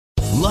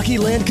Lucky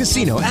Land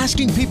Casino,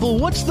 asking people,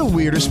 what's the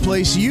weirdest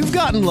place you've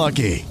gotten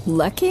lucky?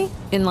 Lucky?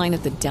 In line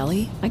at the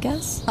deli, I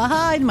guess?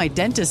 Aha, in my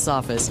dentist's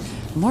office.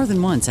 More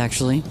than once,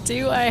 actually.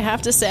 Do I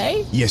have to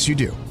say? Yes, you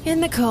do. In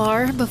the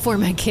car before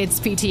my kids'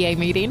 PTA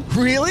meeting.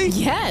 Really?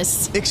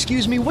 Yes.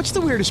 Excuse me, what's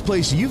the weirdest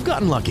place you've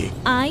gotten lucky?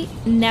 I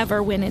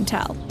never win and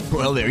tell.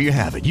 Well, there you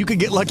have it. You can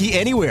get lucky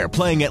anywhere,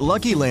 playing at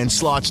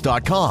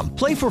LuckyLandSlots.com.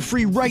 Play for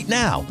free right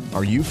now.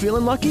 Are you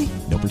feeling lucky?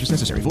 No purchase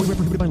necessary. Void where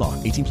prohibited by law.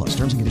 18 plus.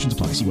 Terms and conditions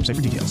apply. See website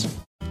for details.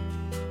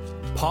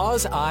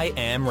 Pause I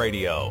Am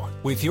Radio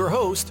with your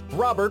host,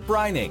 Robert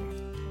Breining,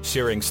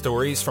 sharing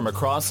stories from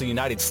across the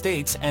United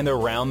States and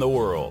around the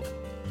world.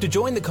 To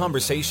join the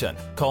conversation,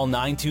 call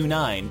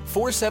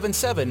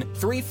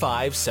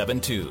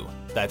 929-477-3572.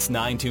 That's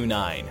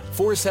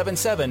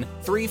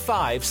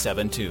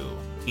 929-477-3572.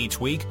 Each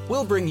week,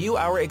 we'll bring you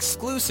our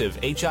exclusive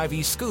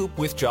HIV Scoop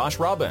with Josh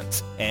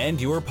Robbins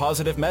and your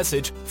positive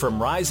message from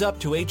Rise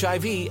Up to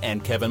HIV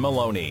and Kevin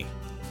Maloney.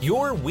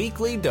 Your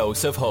weekly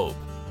dose of hope.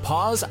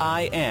 Pause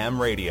I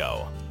Am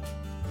Radio.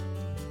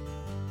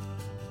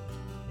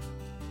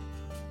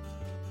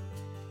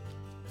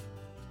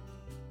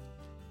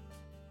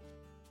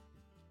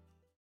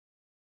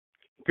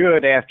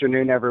 Good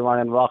afternoon, everyone,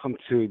 and welcome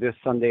to this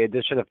Sunday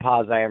edition of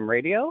Pause I Am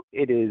Radio.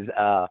 It is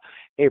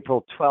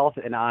April 12th,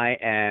 and I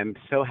am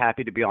so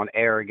happy to be on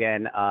air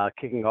again,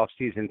 kicking off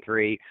Season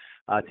 3.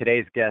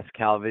 Today's guest,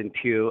 Kalvin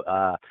Pugh,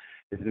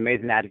 is an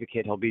amazing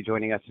advocate. He'll be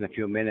joining us in a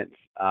few minutes.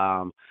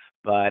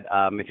 But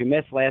if you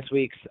missed last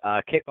week's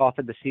kickoff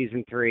of the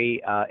Season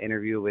 3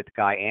 interview with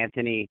Guy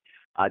Anthony,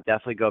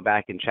 definitely go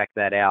back and check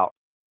that out.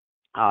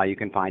 You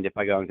can find it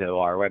by going to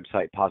our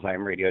website,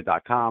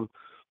 pauseiamradio.com.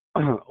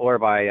 or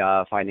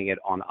by finding it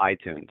on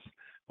iTunes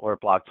or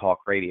Blog Talk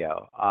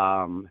Radio.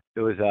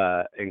 It was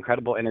an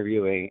incredible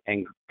interview,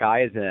 and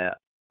Guy is an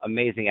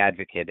amazing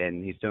advocate,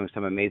 and he's doing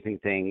some amazing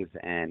things,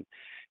 and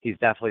he's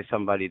definitely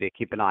somebody to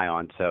keep an eye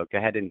on. So go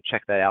ahead and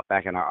check that out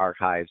back in our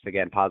archives.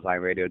 Again,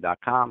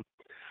 pauseiamradio.com.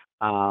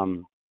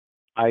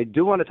 I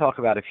do want to talk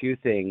about a few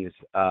things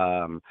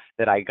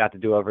that I got to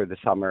do over the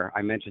summer.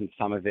 I mentioned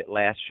some of it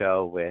last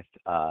show with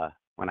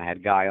when I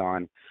had Guy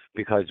on,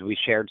 because we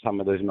shared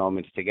some of those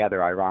moments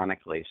together,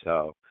 ironically.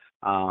 So,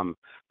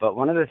 but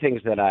one of the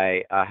things that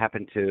I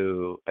happened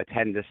to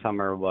attend this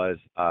summer was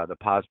the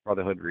Pause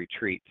Brotherhood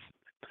retreats.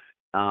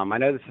 I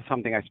know this is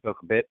something I spoke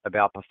a bit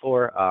about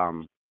before.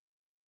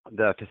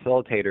 The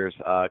facilitators,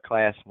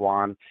 Class,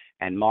 Juan,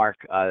 and Mark,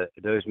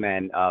 those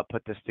men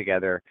put this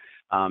together.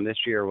 This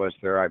year was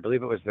I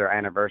believe it was their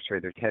anniversary,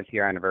 their 10th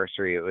year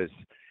anniversary. It was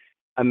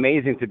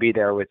amazing to be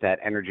there with that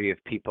energy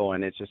of people,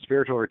 and it's a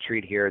spiritual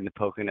retreat here in the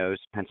Poconos,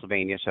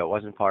 Pennsylvania, so it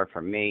wasn't far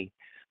from me,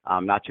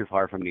 not too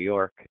far from New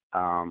York,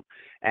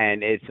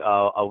 and it's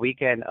a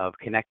weekend of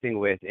connecting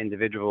with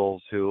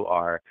individuals who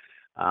are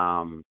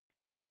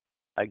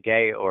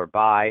gay or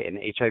bi and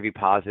HIV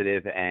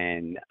positive,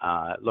 and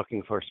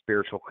looking for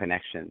spiritual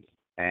connections.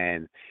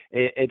 And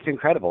it's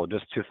incredible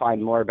just to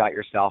find more about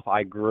yourself.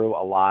 I grew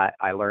a lot.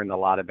 I learned a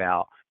lot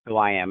about who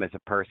I am as a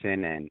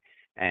person,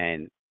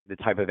 and the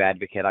type of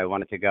advocate I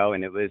wanted to go,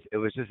 and it was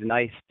just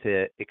nice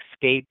to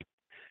escape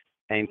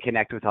and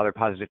connect with other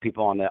positive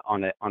people on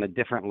a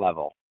different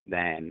level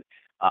than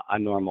a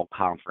normal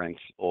conference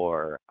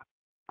or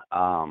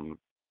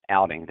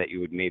outing that you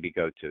would maybe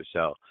go to.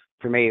 So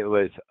for me, it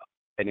was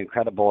an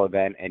incredible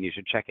event, and you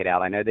should check it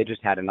out. I know they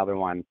just had another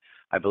one.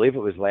 I believe it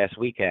was last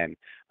weekend.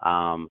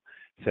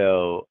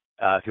 So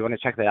if you want to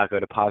check that out, go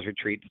to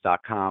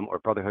pauseretreats.com or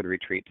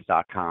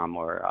brotherhoodretreats.com,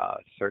 or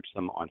search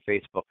them on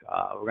Facebook.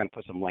 We're going to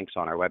put some links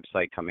on our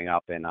website coming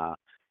up, and I'll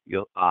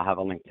have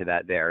a link to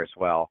that there as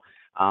well.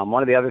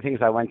 One of the other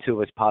things I went to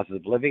was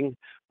Positive Living,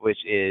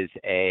 which is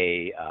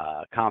a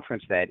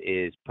conference that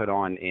is put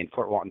on in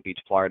Fort Walton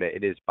Beach, Florida.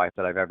 It is by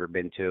that I've ever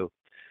been to.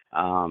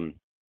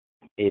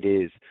 It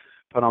is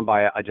put on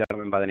by a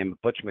gentleman by the name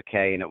of Butch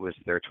McKay, and it was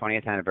their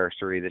 20th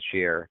anniversary this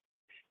year.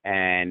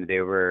 And they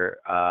were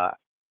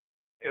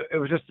it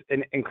was just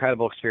an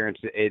incredible experience.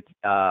 It's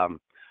a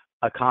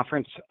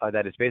conference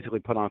that is basically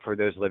put on for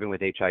those living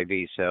with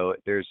HIV. So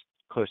there's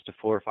close to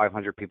 400 or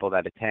 500 people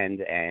that attend,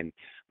 and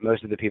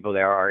most of the people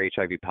there are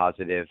HIV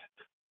positive,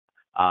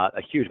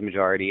 a huge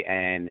majority.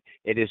 And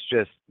it is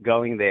just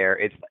going there.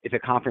 It's a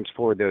conference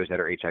for those that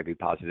are HIV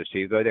positive. So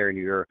you go there and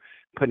you're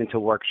put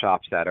into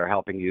workshops that are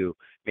helping you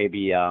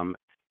maybe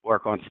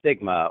work on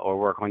stigma, or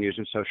work on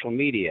using social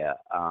media,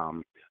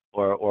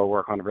 or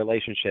work on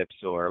relationships,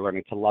 or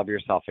learning to love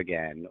yourself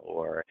again,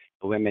 or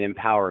women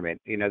empowerment.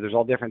 You know, there's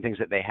all different things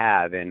that they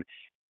have, and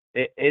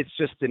it's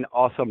just an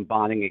awesome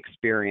bonding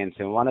experience.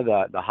 And one of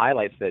the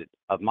highlights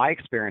of my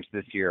experience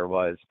this year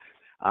was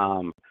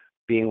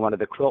being one of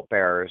the quilt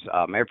bearers.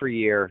 Every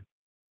year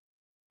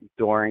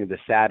during the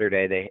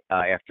Saturday,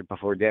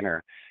 before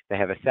dinner, they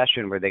have a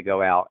session where they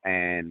go out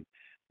and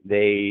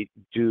they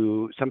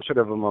do some sort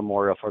of a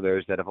memorial for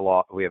those that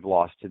we have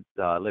lost to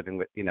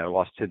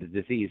lost to the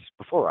disease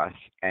before us.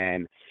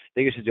 And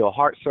they used to do a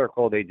heart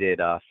circle. They did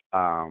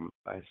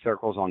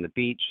circles on the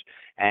beach,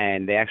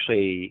 and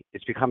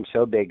it's become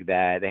so big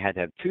that they had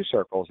to have 2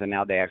 circles, and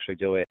now they actually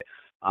do it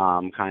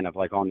kind of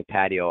like on the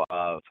patio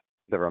of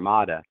the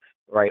Ramada,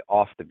 right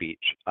off the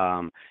beach.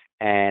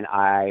 And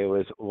I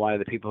was one of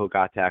the people who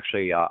got to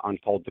actually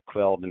unfold the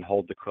quilt and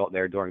hold the quilt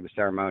there during the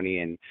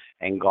ceremony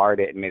and guard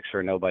it and make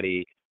sure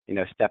nobody,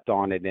 stepped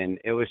on it. And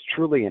it was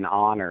truly an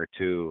honor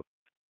to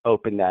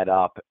open that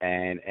up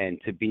and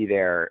to be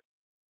there,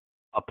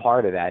 a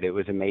part of that. It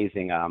was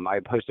amazing. I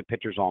posted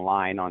pictures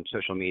online on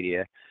social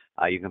media.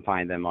 You can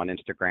find them on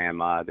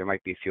Instagram. There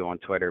might be a few on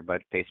Twitter,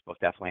 but Facebook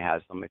definitely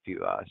has them. If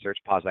you search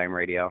Pause I Am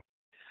Radio,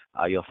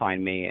 you'll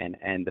find me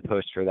and the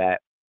post for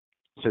that.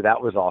 So that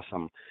was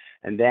awesome.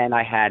 And then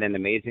I had an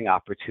amazing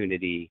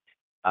opportunity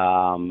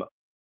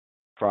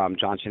from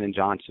Johnson &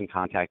 Johnson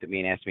contacted me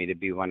and asked me to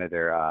be one of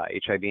their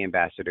HIV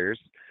ambassadors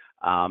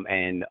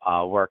and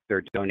work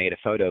their Donate a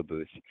Photo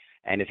booth.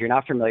 And if you're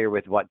not familiar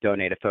with what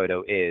Donate a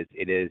Photo is,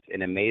 it is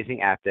an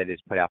amazing app that is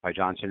put out by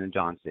Johnson &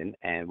 Johnson.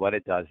 And what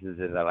it does is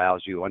it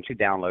allows you, once you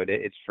download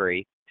it, it's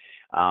free.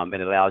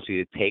 It allows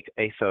you to take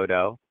a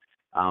photo.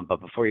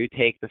 But before you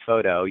take the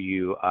photo,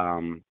 you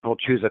will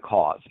choose a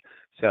cause.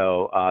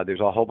 So there's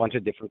a whole bunch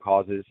of different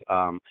causes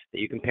that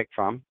you can pick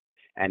from.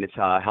 And it's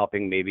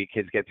helping maybe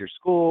kids get through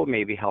school,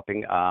 maybe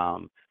helping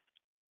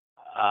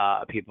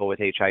people with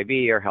HIV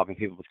or helping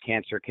people with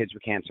cancer, kids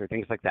with cancer,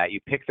 things like that. You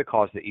pick the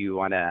cause that you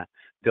want to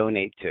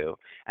donate to,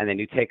 and then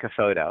you take a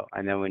photo.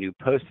 And then when you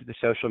post it to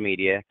social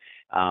media,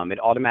 it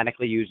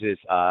automatically uses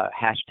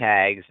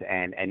hashtags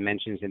and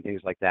mentions and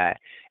things like that.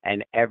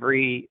 And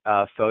every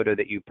photo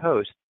that you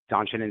post,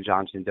 Johnson &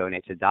 Johnson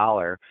donates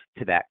 $1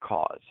 to that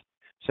cause.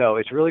 So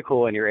it's really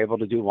cool, and you're able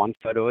to do one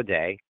photo a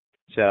day.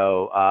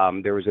 So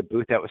there was a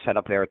booth that was set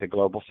up there at the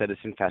Global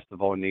Citizen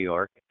Festival in New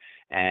York,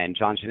 and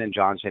Johnson &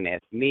 Johnson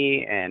asked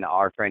me and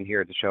our friend here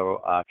at the show,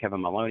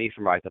 Kevin Maloney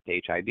from Rise Up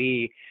to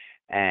HIV,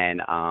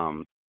 and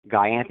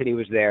Guy Anthony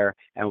was there,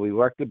 and we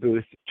worked the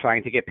booth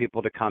trying to get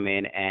people to come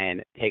in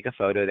and take a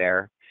photo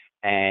there.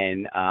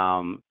 And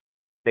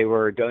they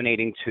were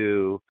donating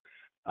to,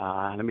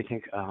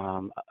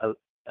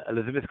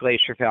 Elizabeth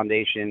Glacier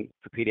Foundation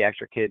for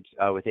Pediatric Kids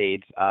with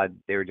AIDS.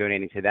 They were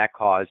donating to that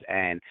cause,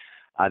 and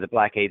the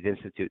Black AIDS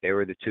Institute. They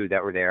were the two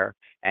that were there,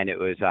 and it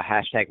was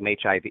hashtag Make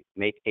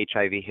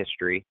HIV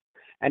History.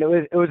 And it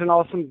was an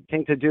awesome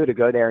thing to do, to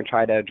go there and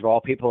try to draw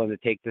people in to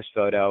take this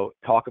photo,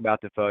 talk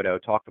about the photo,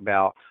 talk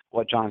about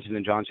what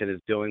Johnson & Johnson is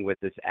doing with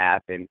this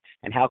app, and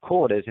how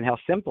cool it is and how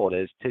simple it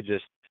is to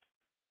just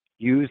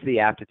use the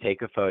app to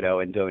take a photo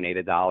and donate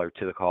 $1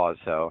 to the cause.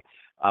 So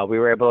we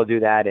were able to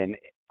do that, and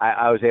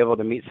I was able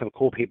to meet some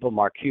cool people.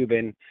 Mark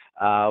Cuban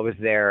was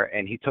there,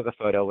 and he took a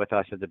photo with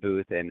us at the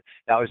booth, and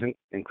that was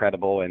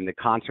incredible. And the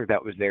concert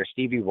that was there,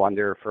 Stevie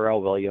Wonder,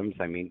 Pharrell Williams,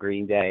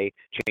 Green Day,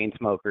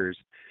 Chainsmokers,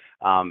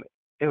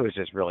 it was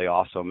just really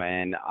awesome,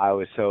 and I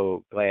was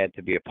so glad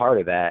to be a part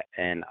of that.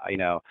 And I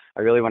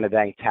really want to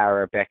thank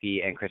Tara,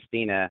 Becky, and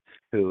Christina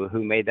who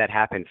made that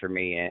happen for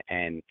me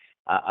and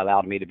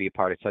allowed me to be a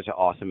part of such an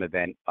awesome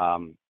event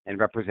and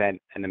represent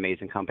an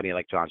amazing company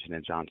like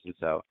Johnson & Johnson.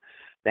 So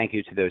thank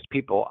you to those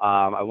people.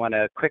 I want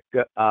to quick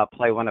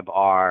play one of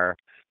our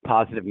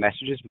positive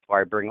messages before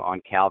I bring on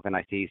Kalvin.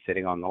 I see he's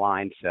sitting on the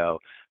line. So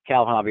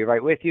Kalvin, I'll be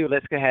right with you.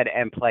 Let's go ahead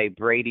and play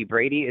Brady.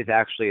 Brady is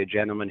actually a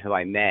gentleman who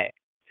I met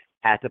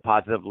at the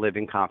Positive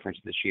Living Conference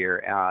this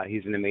year.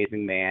 He's an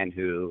amazing man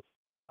who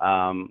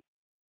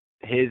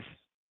his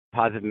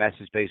positive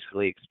message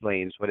basically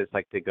explains what it's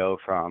like to go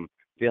from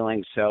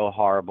feeling so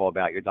horrible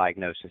about your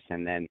diagnosis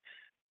and then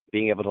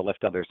being able to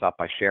lift others up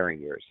by sharing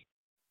yours.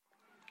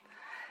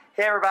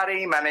 Hey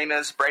everybody, my name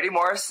is Brady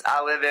Morris.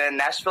 I live in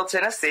Nashville,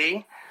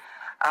 Tennessee.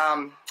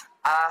 When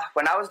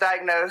I was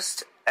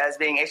diagnosed as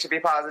being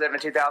HIV positive in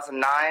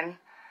 2009,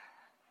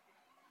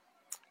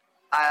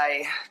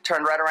 I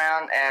turned right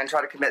around and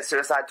tried to commit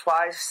suicide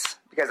twice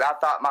because I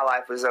thought my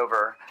life was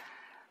over.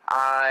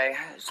 I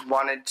just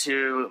wanted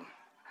to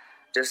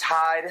just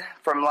hide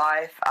from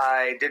life.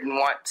 I didn't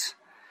want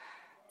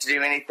to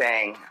do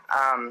anything.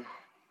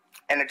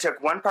 And it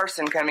took one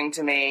person coming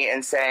to me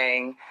and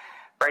saying,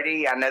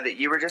 Brady, I know that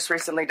you were just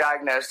recently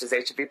diagnosed as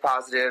HIV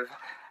positive.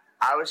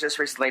 I was just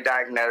recently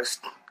diagnosed.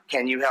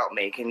 Can you help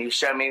me? Can you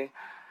show me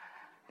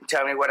and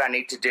tell me what I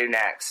need to do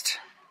next?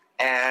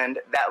 And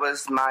that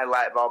was my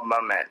light bulb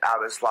moment. I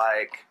was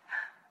like,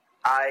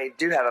 I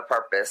do have a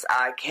purpose.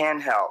 I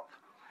can help.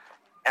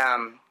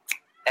 And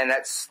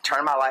that's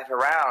turned my life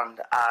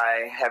around.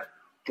 I have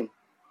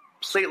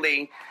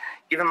completely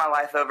given my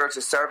life over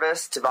to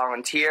service, to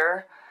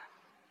volunteer.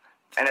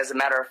 And as a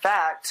matter of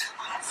fact,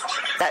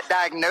 that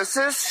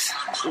diagnosis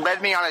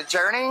led me on a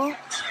journey,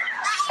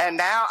 and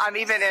now I'm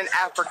even in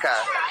Africa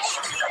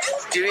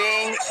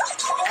doing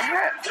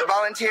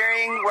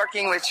volunteering,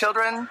 working with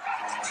children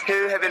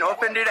who have been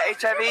orphaned due to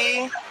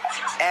HIV,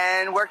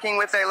 and working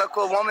with a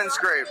local women's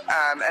group,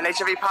 an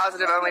HIV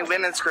positive only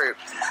women's group,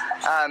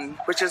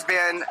 which has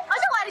been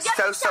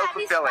so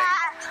fulfilling.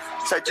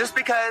 So just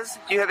because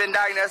you have been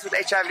diagnosed with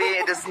HIV,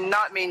 it does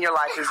not mean your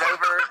life is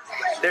over.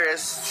 There is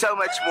so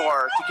much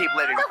more to keep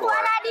living for.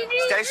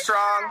 Stay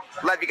strong.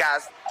 Love you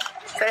guys.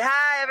 Say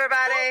hi,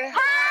 everybody.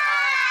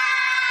 Hi.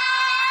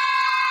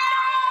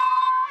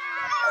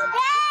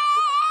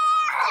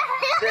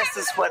 This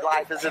is what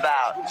life is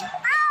about.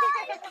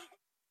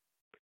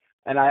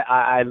 And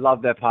I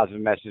love that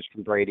positive message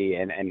from Brady,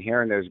 and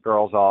hearing those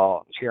girls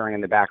all cheering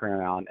in the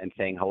background and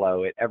saying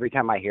hello. Every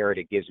time I hear it,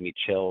 it gives me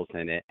chills,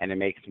 and it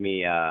makes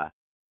me have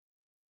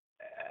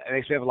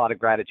a lot of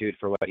gratitude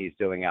for what he's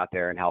doing out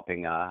there and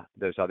helping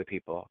those other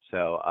people.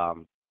 So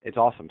it's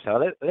awesome.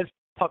 So let's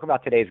talk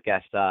about today's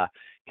guest.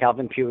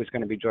 Kalvin Pugh is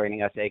going to be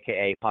joining us,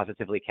 aka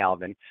Positively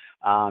Kalvin.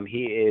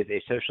 He is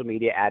a social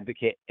media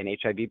advocate and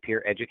HIV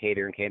peer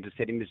educator in Kansas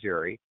City,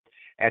 Missouri.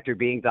 After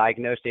being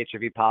diagnosed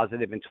HIV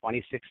positive in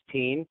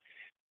 2016,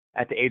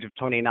 at the age of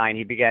 29,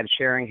 he began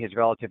sharing his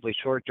relatively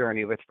short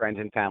journey with friends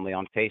and family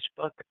on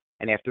Facebook.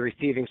 And after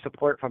receiving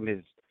support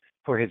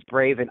for his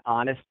brave and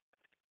honest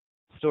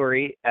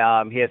story,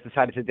 he has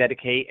decided to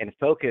dedicate and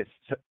focus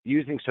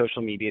using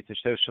social media to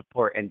show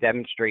support and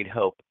demonstrate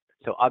hope,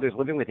 so others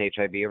living with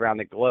HIV around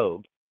the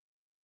globe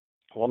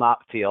will not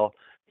feel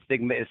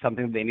stigma is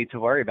something they need to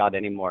worry about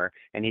anymore.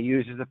 And he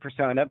uses the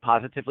persona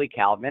Positively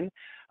Kalvin.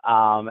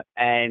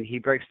 And he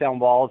breaks down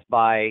walls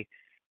by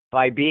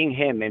being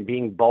him and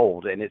being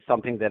bold, and it's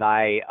something that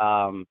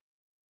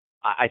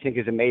I think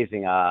is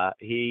amazing.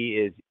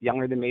 He is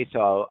younger than me,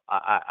 so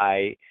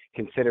I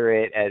consider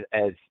it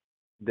as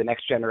the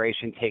next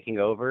generation taking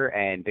over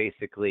and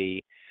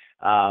basically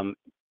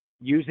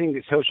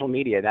using social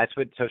media. That's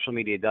what social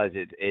media does.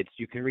 It's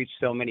you can reach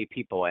so many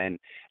people, and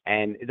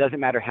it doesn't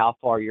matter how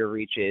far your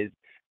reach is.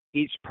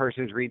 Each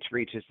person's reach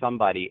reaches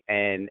somebody,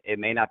 and it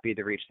may not be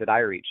the reach that I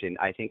reach. And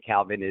I think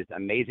Kalvin is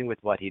amazing with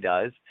what he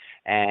does,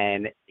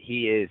 and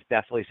he is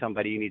definitely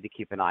somebody you need to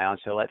keep an eye on.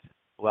 So let's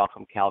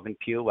welcome Kalvin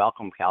Pugh.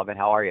 Welcome, Kalvin.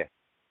 How are you?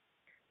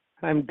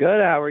 I'm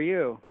good. How are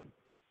you?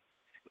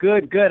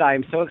 Good.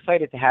 I'm so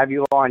excited to have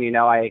you on. You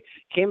know, I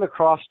came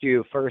across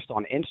you first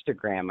on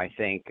Instagram, I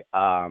think,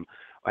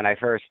 when I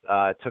first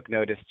took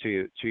notice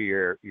to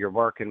your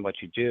work and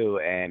what you do.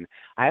 And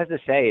I have to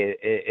say,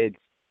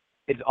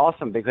 it's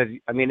awesome because,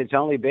 I mean, it's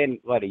only been,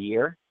 what, a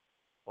year?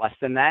 Less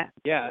than that?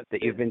 Yeah.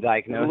 That you've been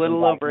diagnosed? A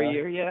little over a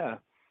year, yeah.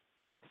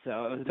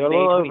 So it was a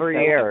little over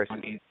a year.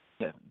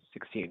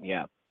 2016,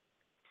 yeah.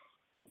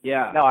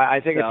 Yeah. No, I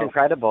think it's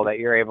incredible that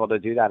you're able to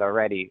do that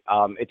already.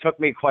 It took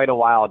me quite a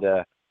while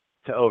to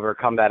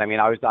overcome that. I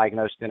mean, I was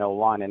diagnosed in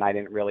 '01, and I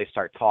didn't really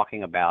start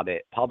talking about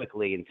it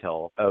publicly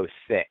until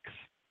 '06.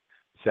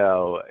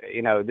 So,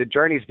 you know, the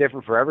journey's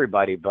different for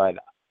everybody, but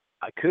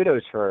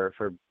kudos for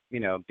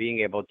being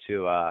able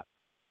to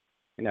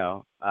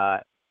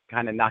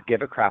kind of not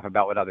give a crap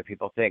about what other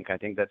people think. I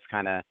think that's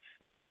kind of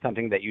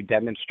something that you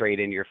demonstrate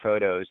in your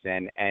photos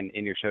and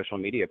in your social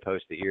media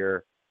posts, that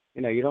you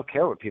don't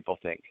care what people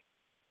think.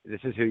 This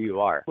is who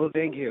you are. Well,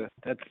 thank you.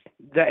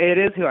 It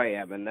is who I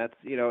am, and that's,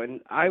 and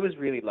I was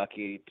really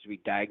lucky to be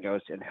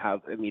diagnosed and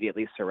have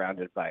immediately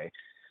surrounded by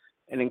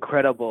an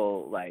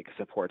incredible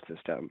support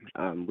system.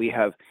 We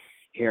have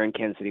here in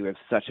Kansas City, we have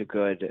such a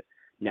good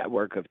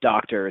network of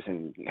doctors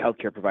and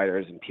healthcare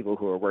providers and people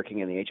who are working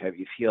in the HIV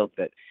field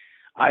that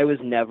I was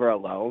never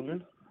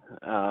alone.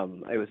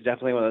 It was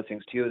definitely one of those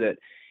things too that,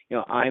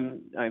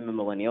 I'm a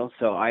millennial,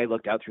 so I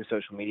looked out through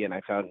social media and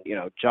I found,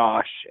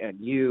 Josh and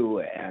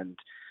you and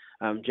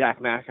Jack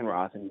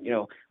McEnroth, and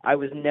I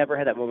was never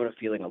had that moment of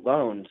feeling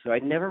alone. So I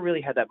never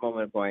really had that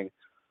moment of going,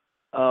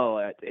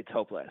 oh, it's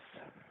hopeless.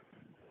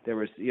 There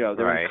was, there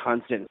was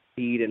constant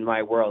feed in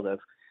my world of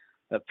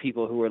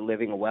people who were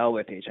living well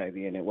with HIV,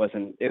 and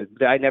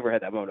I never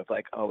had that moment of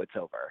oh, it's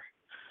over.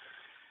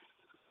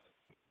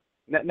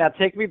 Now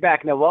take me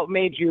back. Now, what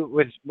made you,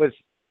 was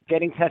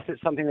getting tested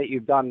something that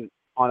you've done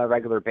on a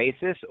regular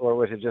basis, or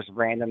was it just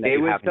random that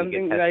you happened to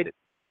get tested?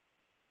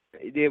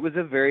 It was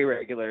a very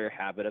regular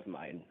habit of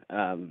mine.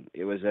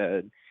 It was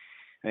an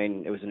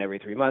every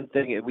 3 month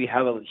thing. We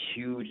have a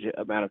huge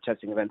amount of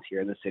testing events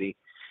here in the city.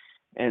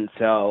 And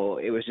so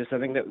it was just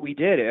something that we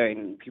did. I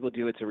mean, people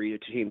do, it's a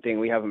routine thing.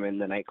 We have them in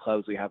the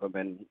nightclubs. We have them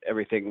in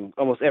everything,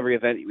 almost every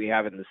event we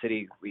have in the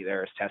city,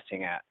 there's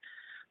testing at.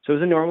 So it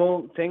was a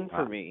normal thing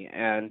for me.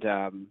 And,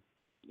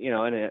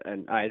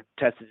 and I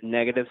tested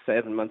negative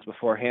 7 months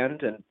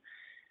beforehand.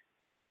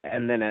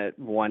 And then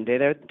one day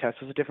the test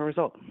was a different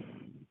result.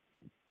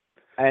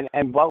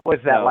 And what was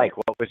that like?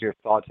 What was your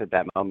thoughts at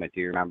that moment?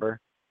 Do you remember?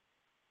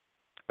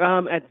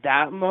 At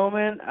that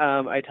moment,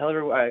 I tell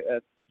everyone,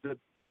 the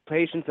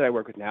patients that I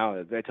work with now,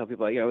 I tell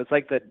people, it's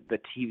like the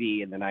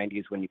TV in the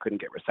 90s when you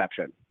couldn't get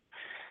reception.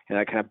 And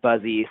that kind of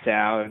buzzy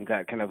sound,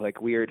 that kind of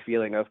weird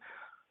feeling of,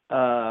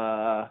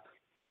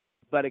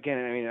 but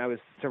again, I mean, I was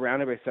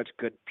surrounded by such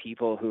good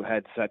people who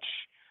had such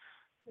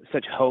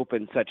hope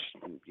and such,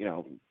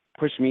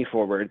 pushed me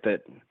forward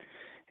that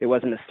it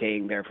wasn't a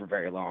staying there for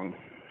very long.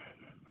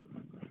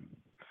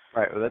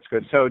 Right. Well, that's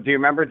good. So do you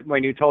remember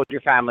when you told your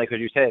family, because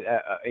you said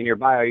in your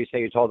bio, you say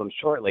you told them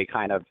shortly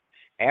kind of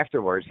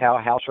afterwards,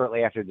 how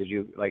shortly after did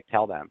you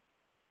tell them?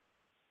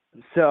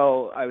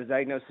 So I was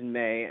diagnosed in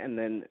May, and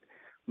then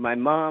my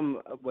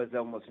mom was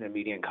almost an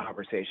immediate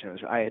conversation.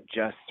 I had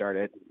just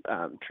started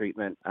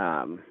treatment.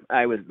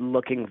 I was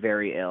looking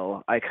very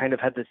ill. I kind of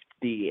had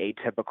the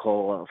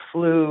atypical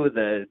flu,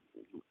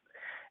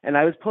 And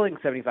I was pulling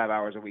 75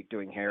 hours a week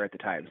doing hair at the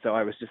time, so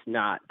I was just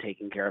not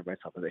taking care of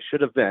myself as I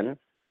should have been.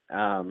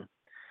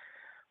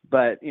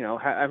 But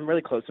I'm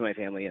really close to my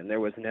family, and there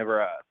was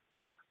never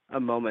a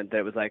moment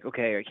that was like,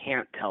 okay, I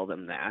can't tell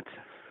them that.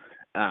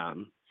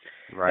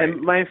 Right.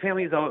 And my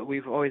family's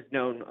we've always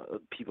known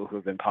people who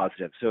have been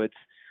positive, so it's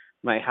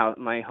my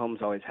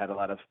home's always had a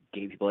lot of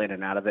gay people in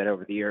and out of it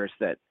over the years.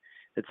 That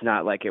it's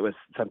not like it was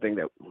something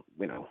that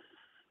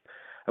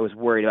I was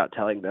worried about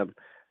telling them.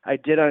 I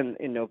did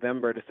in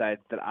November decide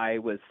that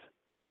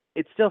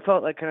it still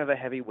felt like kind of a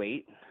heavy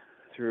weight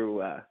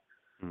through,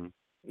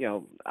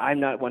 I'm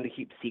not one to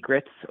keep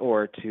secrets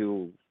or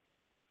to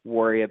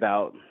worry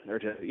about or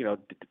to,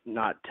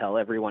 not tell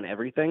everyone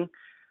everything.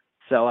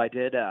 So I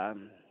did a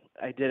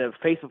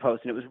Facebook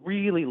post, and it was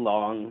really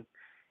long,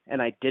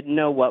 and I didn't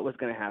know what was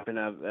going to happen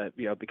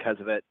because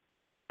of it.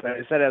 But I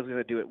decided I was going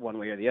to do it one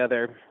way or the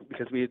other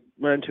because we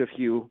run into a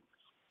few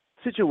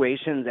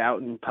situations out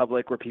in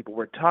public where people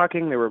were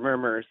talking. There were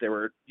murmurs. There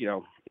were,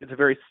 it's a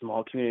very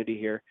small community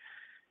here.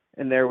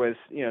 And there was,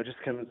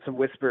 just kind of some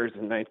whispers.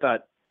 And I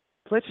thought,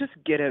 let's just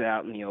get it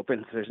out in the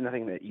open so there's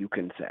nothing that you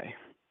can say.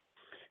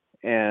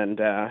 And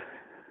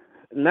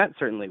that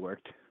certainly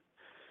worked.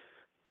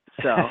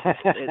 So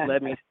it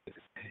led me.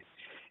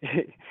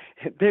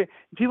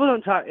 People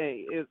don't talk.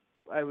 We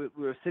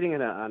were sitting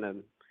on a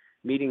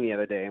meeting the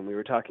other day, and we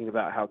were talking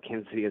about how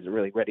Kansas City isn't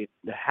really ready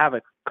to have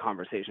a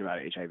conversation about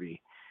HIV.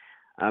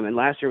 And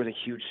last year was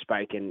a huge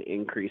spike in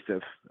increase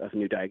of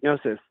new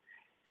diagnosis.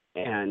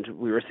 And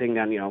we were sitting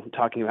down,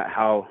 talking about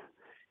how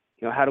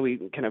do we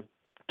kind of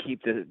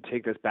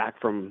take this back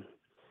from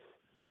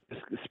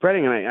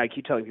spreading. And I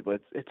keep telling people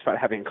it's about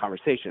having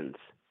conversations.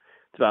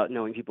 It's about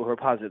knowing people who are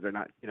positive. They're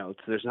not, so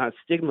there's not a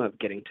stigma of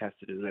getting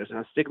tested, and there's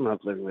not a stigma of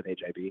living with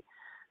HIV.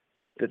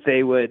 That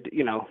they would,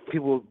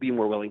 people would be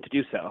more willing to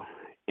do so.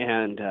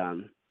 And I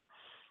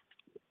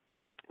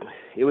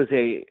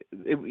decided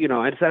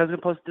I was going to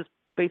post this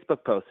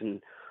Facebook post,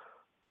 and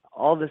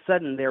all of a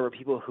sudden there were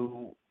people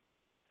who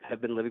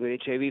have been living with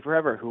HIV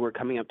forever who were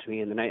coming up to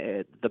me in the night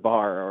at the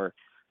bar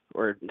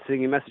or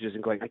sending me messages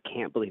and going, I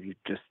can't believe you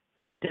just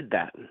did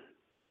that.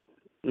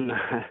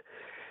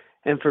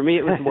 And for me,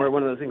 it was more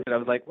one of those things that I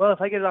was like, well,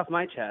 if I get it off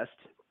my chest,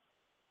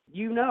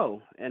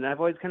 and I've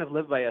always kind of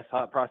lived by a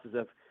thought process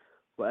of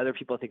what other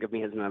people think of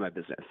me is none of my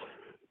business.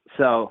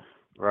 So.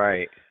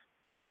 Right.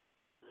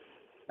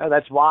 Oh,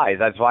 that's wise.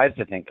 That's wise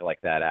to think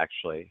like that,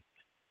 actually.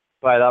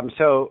 But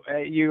so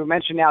you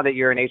mentioned now that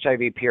you're an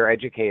HIV peer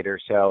educator.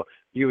 So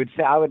you would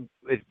say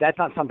that's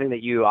not something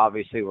that you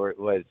obviously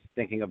was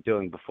thinking of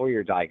doing before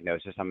your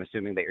diagnosis. I'm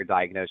assuming that your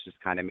diagnosis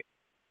kind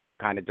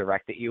of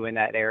directed you in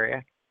that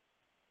area.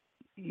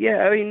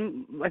 Yeah,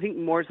 I think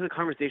more so the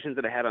conversations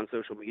that I had on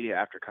social media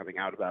after coming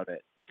out about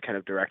it kind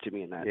of directed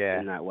me in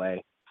that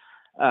way.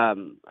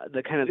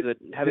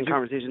 Having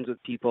conversations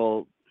with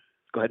people.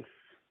 Go ahead.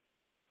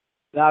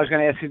 No, I was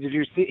going to ask you,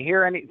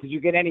 did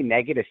you get any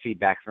negative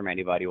feedback from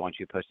anybody once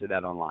you posted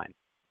that online?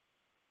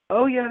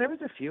 Oh yeah, there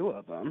was a few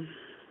of them.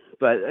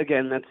 But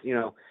again, that's,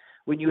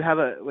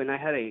 when I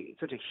had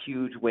such a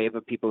huge wave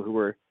of people who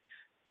were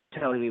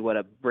telling me what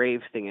a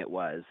brave thing it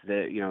was,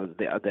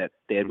 that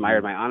they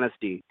admired my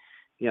honesty,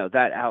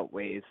 that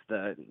outweighs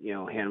the,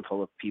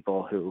 handful of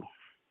people who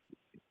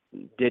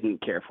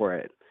didn't care for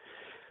it.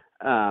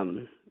 I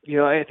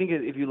think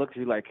if you look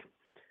through, like,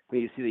 when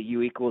you see the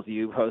U equals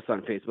U posts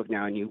on Facebook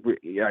now, and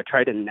I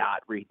try to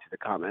not read through the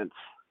comments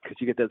because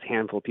you get those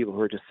handful of people who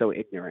are just so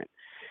ignorant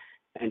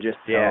and just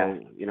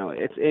and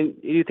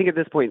you think at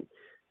this point,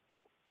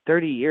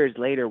 30 years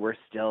later, we're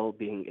still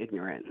being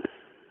ignorant.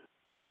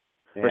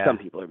 Yeah. Or some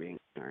people are being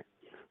ignorant.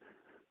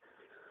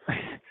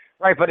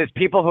 Right, but it's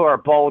people who are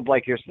bold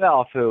like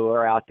yourself who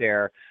are out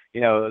there,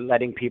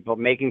 making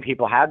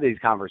people have these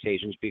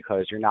conversations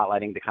because you're not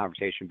letting the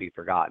conversation be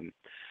forgotten.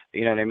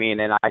 You know what I mean?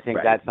 And I think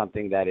that's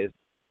something that is,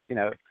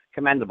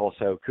 commendable.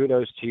 So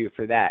kudos to you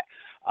for that.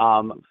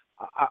 I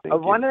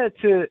wanted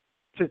to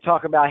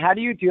talk about, how do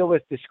you deal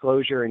with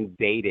disclosure in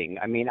dating?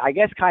 I mean, I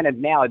guess kind of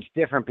now it's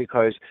different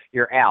because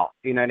you're out.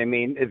 You know what I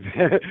mean?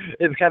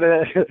 It's kind of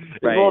a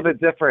little bit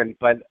different.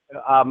 But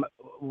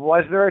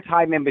was there a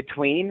time in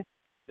between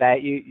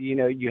that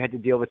you had to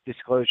deal with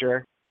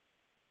disclosure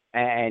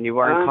and you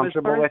weren't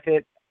comfortable with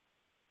it?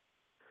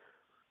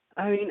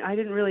 I mean, I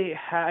didn't really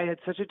I had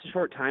such a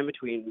short time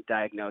between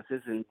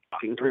diagnosis and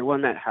talking to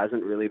everyone. That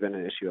hasn't really been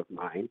an issue of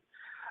mine.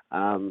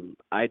 I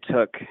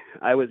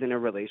was in a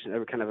really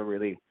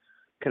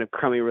kind of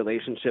crummy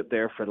relationship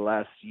there for the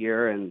last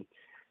year and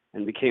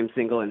became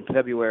single in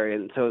February.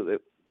 And so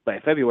by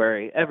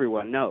February,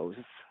 everyone knows.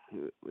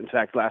 In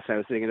fact, last night I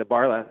was sitting at a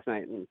bar last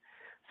night and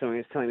someone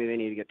was telling me they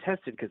needed to get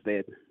tested because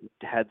they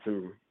had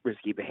some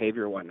risky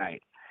behavior one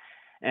night.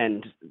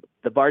 And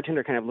the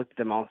bartender kind of looked at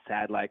them all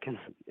sad-like,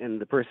 and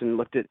the person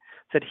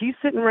said, he's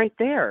sitting right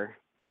there.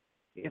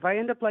 If I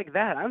end up like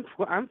that, I'm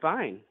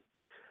fine.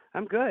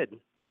 I'm good.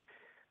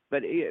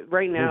 But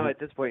right now, at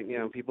this point,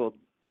 people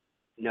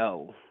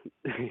know.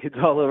 It's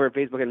all over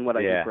Facebook and what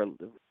I do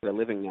for a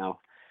living now.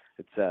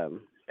 It's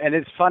And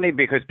it's funny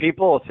because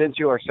people, since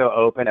you are so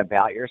open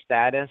about your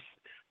status,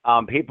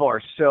 people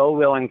are so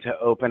willing to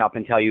open up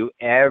and tell you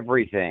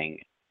everything.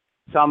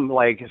 Some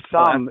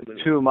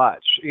too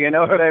much. You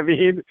know what I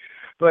mean?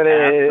 But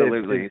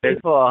Absolutely.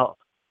 People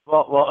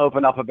will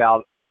open up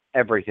about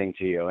everything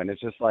to you, and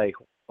it's just like,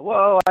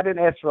 whoa, I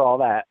didn't ask for all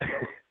that.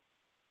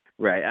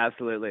 Right,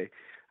 absolutely.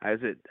 I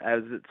was at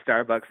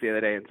Starbucks the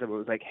other day, and someone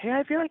was like, "Hey,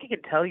 I feel like I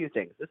can tell you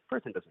things. This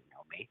person doesn't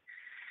know me.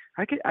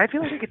 I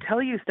feel like I could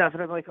tell you stuff."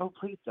 And I'm like, "Oh,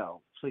 please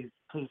don't. Please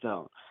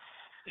don't.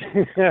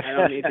 I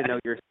don't need to know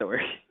your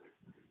story."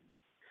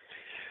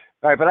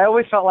 Right, but I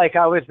always felt like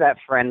I was that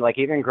friend, like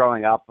even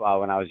growing up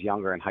when I was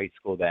younger in high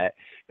school, that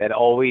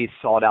always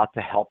sought out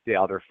to help the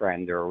other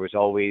friend, or was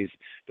always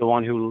the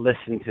one who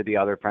listened to the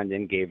other friend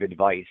and gave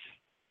advice.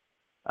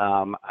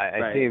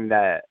 I think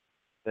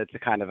that's a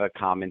kind of a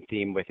common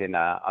theme within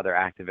other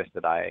activists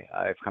that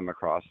I've come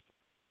across.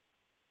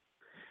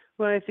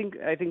 Well, I think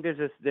there's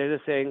a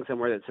saying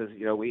somewhere that says,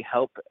 we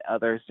help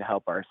others to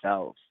help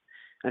ourselves.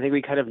 I think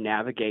we kind of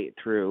navigate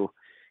through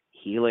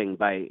healing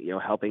by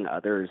helping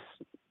others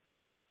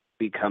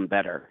become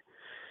better.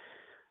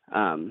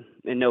 In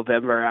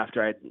November,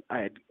 after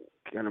I had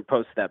kind of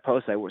posted that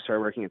post, I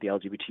started working at the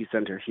LGBT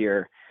Center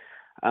here,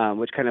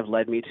 which kind of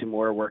led me to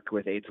more work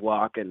with AIDS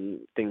Walk and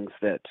things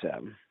that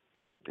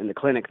in the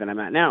clinic that I'm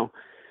at now.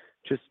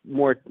 Just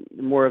more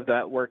of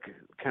that work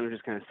kind of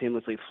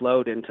seamlessly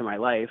flowed into my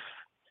life.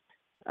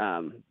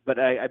 But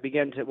I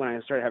began to, when I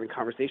started having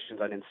conversations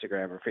on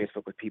Instagram or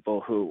Facebook with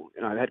people who,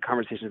 I've had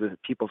conversations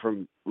with people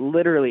from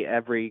literally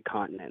every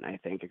continent, I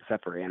think,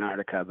 except for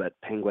Antarctica, but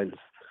penguins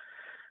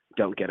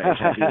don't get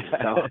HIV.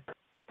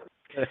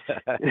 So,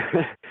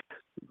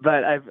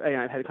 but I've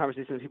had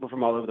conversations with people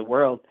from all over the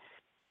world,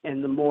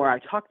 and the more I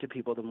talked to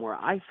people, the more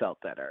I felt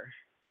better.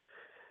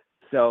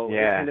 So it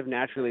kind of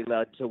naturally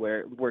led to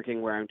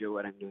working where I'm doing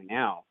what I'm doing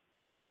now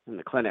in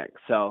the clinic.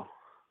 So.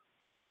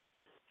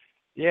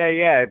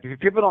 Yeah.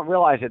 People don't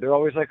realize it. They're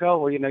always like, oh,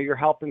 well, you're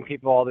helping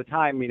people all the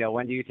time.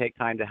 When do you take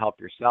time to help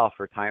yourself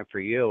or time for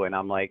you? And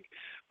I'm like,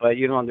 but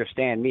you don't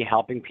understand. Me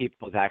helping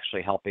people is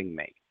actually helping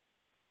me.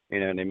 You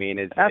know what I mean?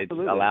 It's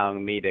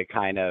allowing me to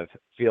kind of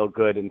feel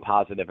good and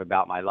positive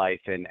about my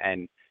life and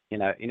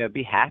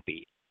be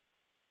happy.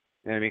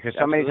 You know what I mean? Because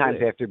so many times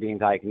after being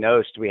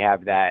diagnosed, we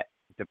have that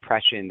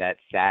depression, that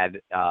sad,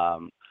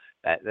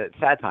 that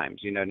sad times.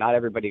 Not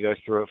everybody goes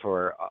through it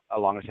for a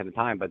long set of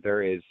time, but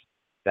there is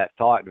that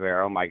thought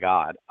where, oh my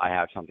God, I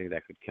have something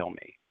that could kill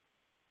me.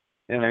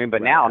 You know what I mean?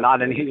 But now,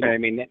 not any. You know what I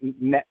mean?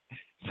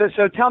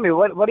 So tell me,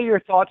 what are your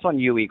thoughts on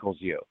U equals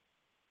U?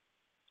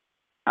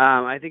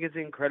 I think it's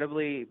an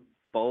incredibly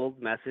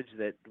bold message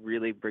that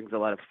really brings a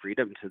lot of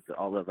freedom to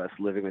all of us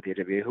living with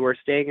HIV who are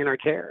staying in our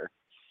care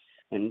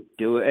and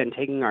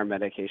taking our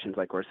medications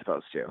like we're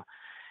supposed to.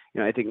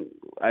 I think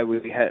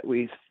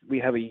we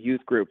have a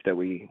youth group that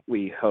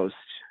we host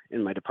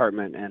in my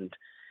department, and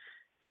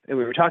we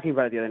were talking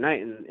about it the other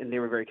night, and they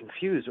were very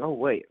confused. Oh,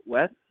 wait,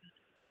 what?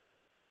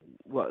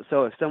 Well,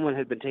 so if someone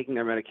had been taking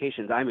their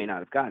medications, I may not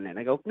have gotten it. And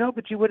I go, no,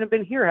 but you wouldn't have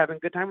been here having a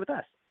good time with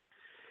us.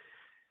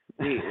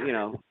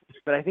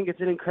 But I think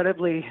it's an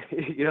incredibly,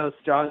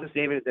 strong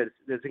statement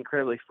that's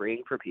incredibly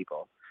freeing for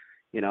people.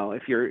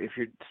 If you're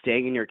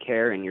staying in your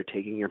care and you're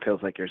taking your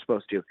pills like you're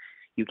supposed to,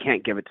 you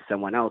can't give it to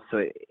someone else. So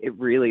it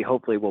really,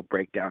 hopefully, will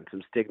break down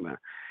some stigma.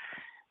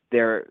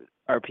 There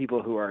are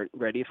people who aren't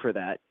ready for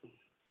that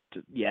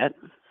yet,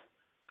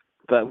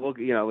 but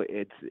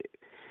it's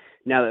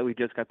now that we've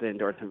just got the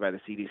endorsement by the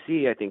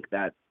CDC, I think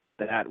that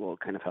will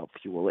kind of help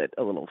fuel it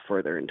a little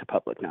further into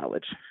public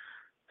knowledge.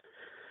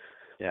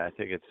 Yeah, I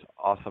think it's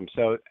awesome.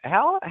 So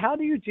how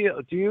do you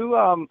deal?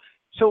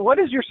 So what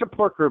is your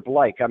support group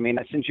like? I mean,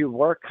 since you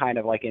work kind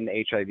of like in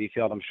the HIV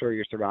field, I'm sure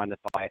you're surrounded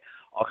by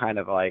all kind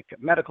of like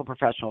medical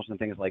professionals and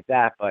things like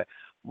that. But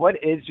what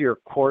is your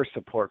core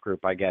support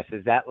group, I guess?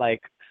 Is that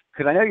like,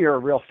 because I know you're a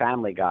real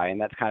family guy, and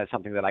that's kind of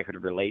something that I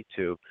could relate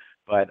to.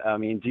 But I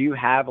mean, do you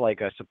have like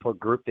a support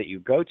group that you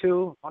go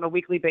to on a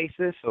weekly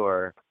basis,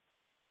 or?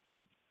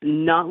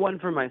 Not one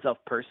for myself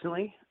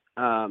personally.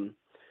 My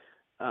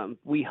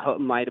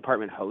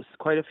department hosts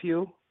quite a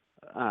few.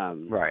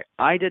 Right.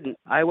 I didn't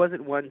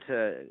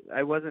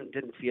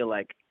feel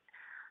like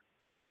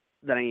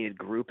that I needed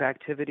group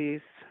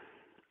activities.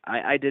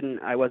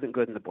 I wasn't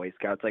good in the Boy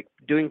Scouts. Like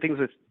doing things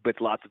with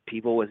lots of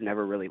people was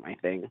never really my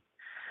thing.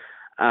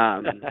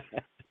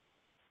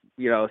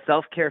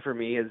 Self-care for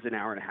me is an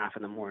hour and a half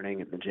in the morning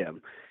in the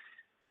gym.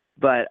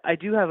 But I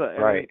do have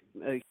a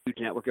huge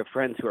network of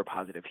friends who are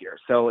positive here.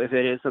 So if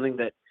it is something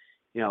that,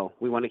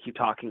 we want to keep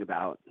talking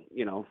about,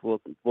 we'll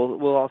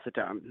all sit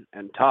down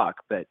and talk.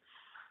 But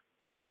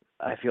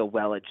I feel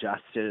well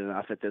adjusted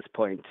enough at this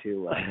point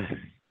to,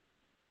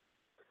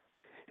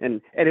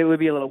 and it would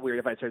be a little weird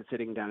if I started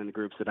sitting down in the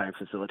groups that I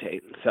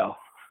facilitate. So.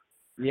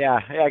 Yeah,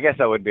 I guess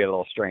that would be a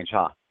little strange,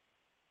 huh?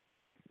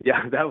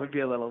 Yeah, that would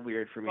be a little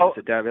weird for me to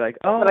sit down and be like,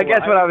 oh. But I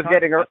guess what I was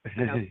getting.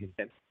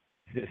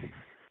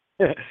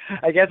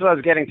 I guess what I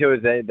was getting to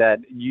is that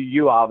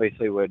you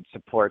obviously would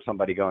support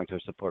somebody going to a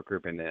support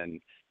group and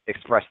then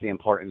express the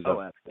importance of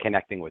absolutely.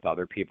 connecting with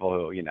other people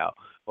who,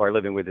 who are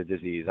living with the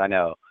disease. I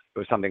know it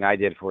was something I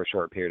did for a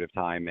short period of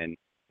time, and,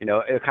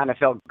 it kind of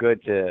felt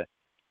good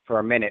for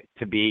a minute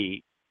to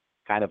be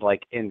kind of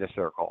like in the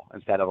circle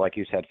instead of, like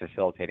you said,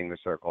 facilitating the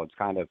circle. It's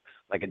kind of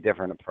like a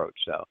different approach.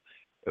 So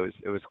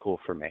it was cool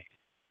for me.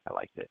 I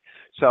liked it.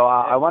 So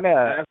I want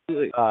to,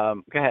 Absolutely.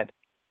 go ahead.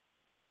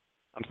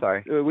 I'm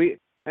sorry.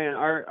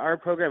 Our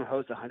program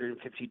hosts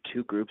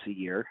 152 groups a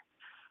year.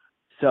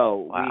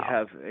 So Wow.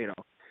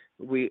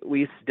 we have,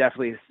 we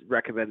definitely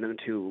recommend them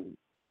to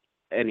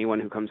anyone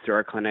who comes to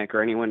our clinic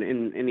or anyone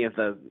in any of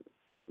the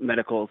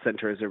medical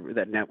centers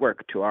that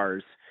network to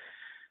ours.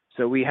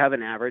 So we have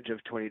an average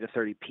of 20 to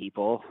 30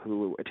 people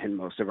who attend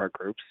most of our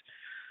groups.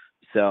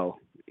 So,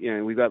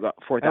 we've got about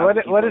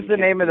 4,000 What is the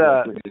name of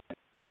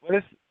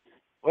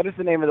what is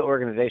the name of the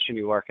organization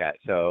you work at?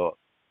 So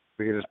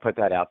we can just put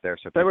that out there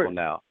so people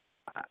know.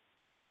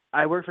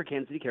 I work for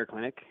Kansas City Care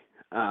Clinic.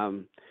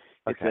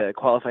 It's a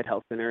qualified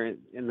health center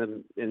in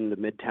the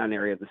Midtown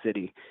area of the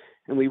city,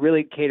 and we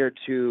really cater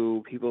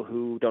to people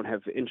who don't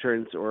have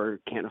insurance or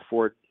can't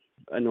afford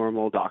a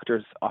normal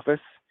doctor's office.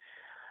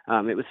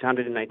 It was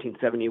founded in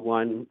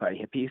 1971 by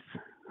hippies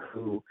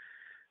who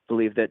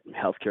believed that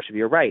healthcare should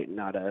be a right,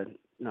 not a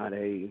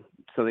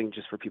something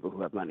just for people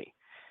who have money.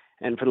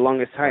 And for the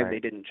longest time, They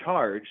didn't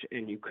charge,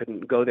 and you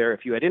couldn't go there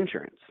if you had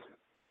insurance.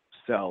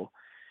 So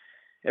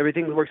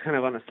everything works kind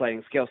of on a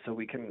sliding scale, so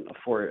we can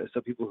afford,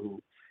 so people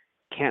who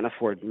can't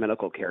afford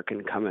medical care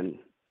can come and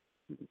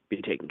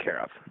be taken care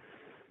of.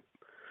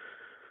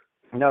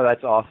 No,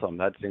 that's awesome.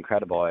 That's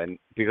incredible. And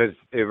because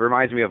it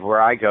reminds me of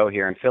where I go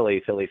here in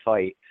Philly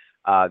Fight.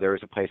 There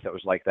was a place that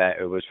was like that.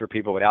 It was for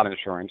people without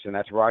insurance, and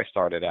that's where I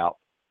started out.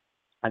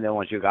 And then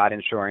once you got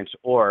insurance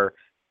or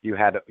you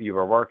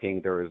were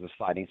working, there was a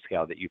sliding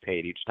scale that you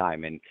paid each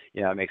time, and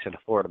it makes it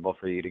affordable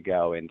for you to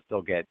go and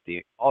still get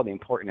all the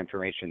important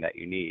information that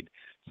you need.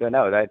 So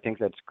no, I think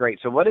that's great.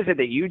 So what is it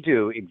that you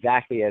do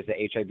exactly as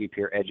the HIV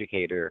peer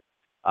educator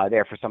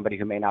there for somebody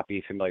who may not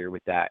be familiar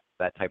with that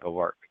type of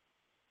work?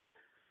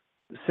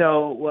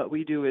 So what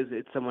we do is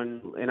it's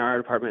someone in our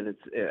department,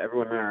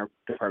 everyone in our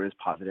department is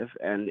positive,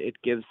 and it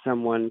gives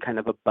someone kind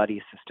of a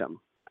buddy system.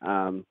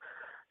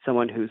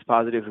 Someone who's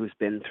positive, who's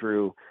been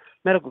through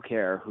medical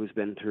care, who's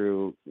been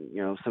through,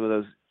 some of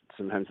those,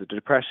 sometimes the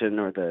depression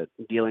or the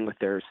dealing with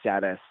their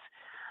status,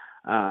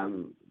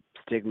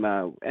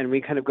 stigma. And we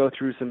kind of go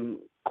through some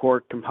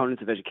core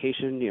components of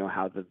education,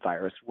 how the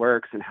virus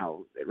works and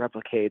how it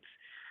replicates,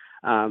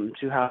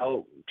 to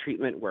how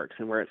treatment works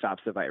and where it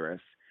stops the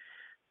virus.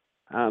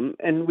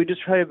 And we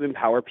just try to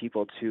empower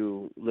people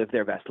to live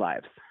their best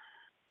lives.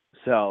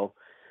 So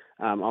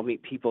I'll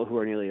meet people who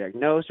are newly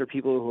diagnosed or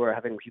people who are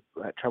having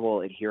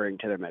trouble adhering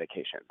to their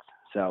medications.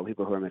 So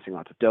people who are missing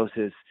lots of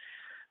doses,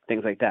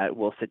 things like that.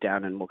 We'll sit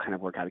down and we'll kind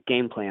of work out a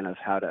game plan of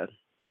how to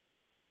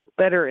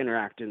better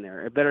engage in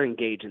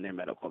their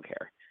medical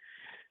care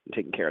and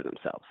taking care of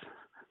themselves.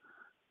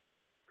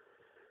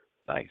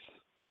 Nice.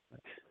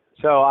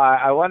 So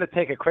I want to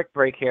take a quick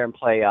break here and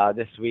play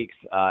this week's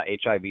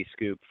HIV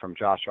scoop from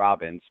Josh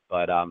Robbins.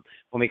 But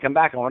when we come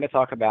back, I want to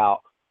talk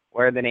about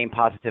where the name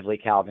Positively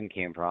Kalvin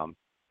came from.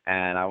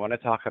 And I want to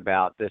talk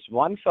about this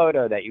one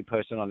photo that you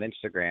posted on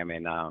Instagram.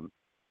 And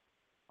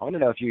I want to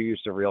know if you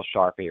used a real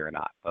Sharpie or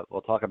not. But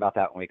we'll talk about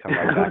that when we come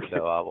right back.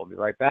 So we'll be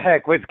right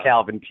back with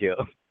Kalvin Pugh.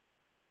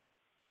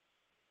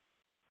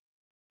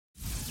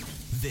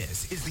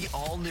 This is the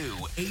all-new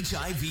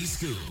HIV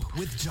Scoop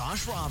with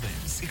Josh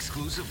Robbins,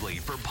 exclusively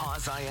for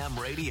Pause IM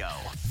Radio.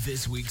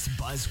 This week's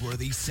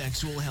buzzworthy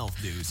sexual health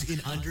news in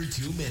under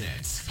 2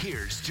 minutes.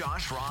 Here's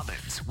Josh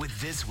Robbins with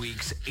this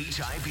week's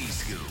HIV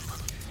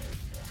Scoop.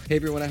 Hey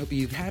everyone, I hope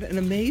you've had an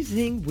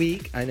amazing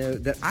week. I know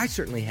that I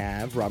certainly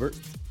have. Robert,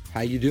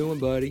 how you doing,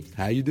 buddy?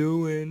 How you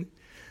doing?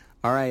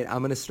 All right, I'm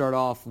going to start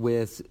off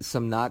with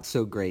some not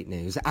so great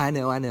news. I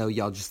know,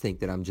 y'all just think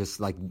that I'm just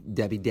like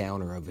Debbie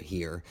Downer over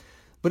here.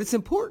 But it's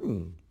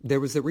important. There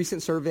was a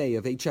recent survey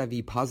of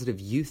HIV-positive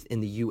youth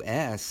in the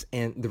U.S.,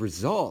 and the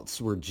results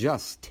were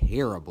just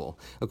terrible,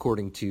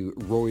 according to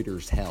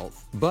Reuters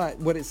Health. But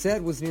what it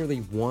said was nearly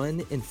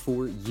 1 in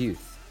 4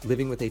 youth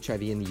living with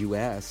HIV in the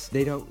U.S.,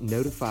 they don't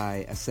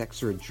notify a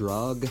sex or a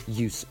drug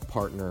use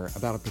partner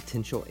about a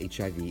potential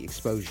HIV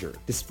exposure,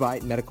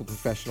 despite medical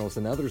professionals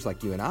and others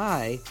like you and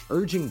I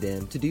urging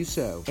them to do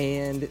so.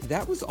 And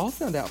that was all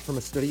found out from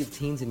a study of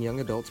teens and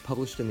young adults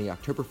published in the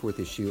October 4th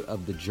issue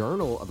of the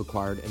Journal of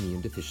Acquired Immune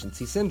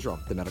Deficiency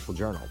Syndrome, the medical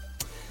journal.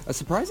 A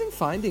surprising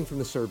finding from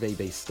the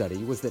survey-based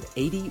study was that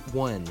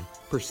 81%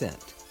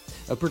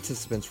 of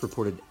participants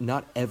reported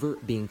not ever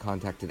being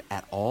contacted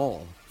at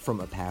all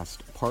from a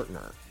past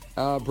partner.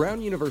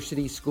 Brown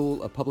University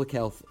School of Public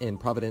Health in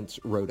Providence,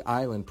 Rhode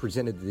Island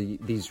presented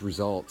these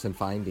results and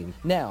findings.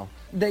 Now,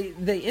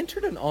 they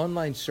entered an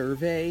online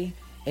survey,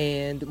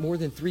 And more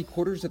than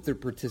 3/4 of their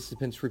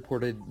participants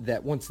reported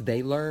that once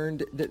they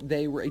learned that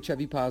they were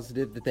HIV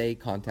positive, that they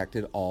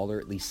contacted all or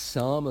at least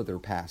some of their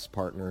past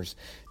partners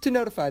to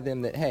notify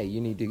them that, hey,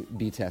 you need to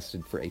be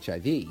tested for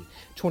HIV.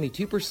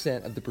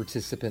 22% of the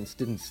participants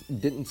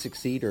didn't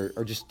succeed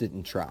or just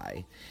didn't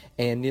try.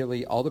 And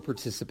nearly all the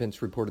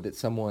participants reported that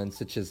someone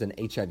such as an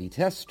HIV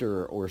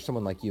tester or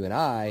someone like you and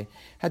I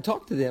had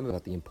talked to them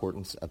about the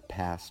importance of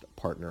past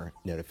partner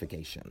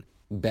notification.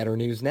 Better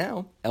news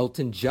now.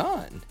 Elton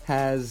John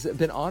has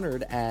been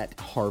honored at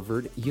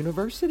Harvard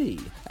University,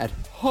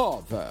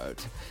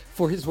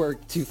 for his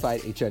work to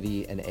fight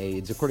HIV and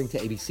AIDS. According to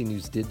ABC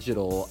News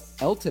Digital,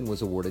 Elton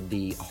was awarded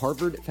the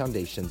Harvard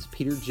Foundation's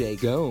Peter J.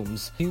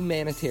 Gomes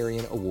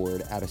Humanitarian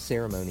Award at a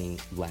ceremony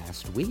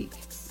last week.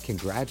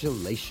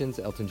 Congratulations,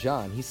 Elton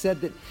John. He said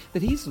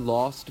that he's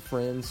lost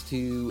friends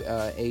to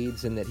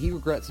AIDS and that he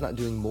regrets not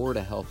doing more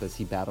to help as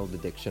he battled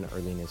addiction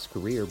early in his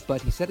career,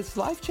 but he said his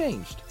life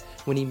changed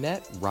when he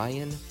met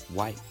Ryan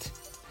White.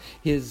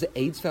 His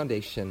AIDS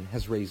Foundation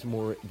has raised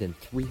more than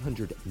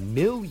 $300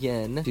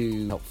 million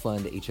to help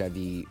fund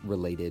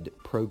HIV-related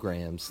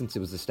programs since it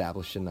was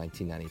established in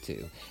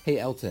 1992. Hey,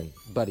 Elton,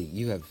 buddy,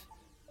 you have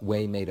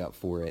way made up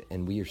for it,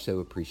 and we are so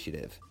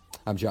appreciative.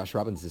 I'm Josh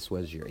Robbins. This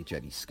was your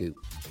HIV Scoop.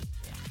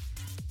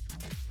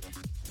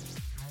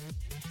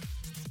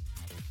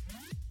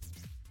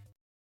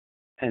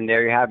 And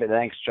there you have it.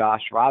 Thanks,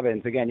 Josh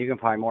Robbins. Again, you can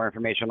find more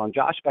information on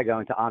Josh by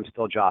going to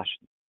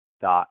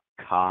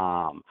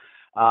I'mStillJosh.com.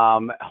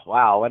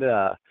 Wow, what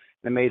an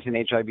amazing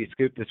HIV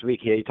scoop this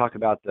week. He talked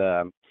about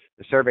the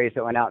surveys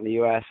that went out in the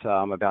U.S.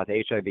 About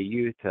the HIV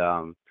youth,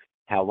 how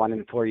 1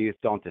 in 4 youth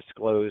don't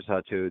disclose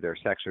to their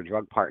sex or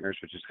drug partners,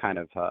 which is kind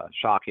of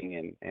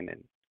shocking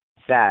and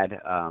sad.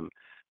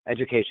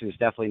 Education is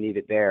definitely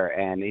needed there,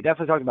 and he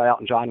definitely talked about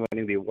Elton John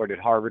winning the award at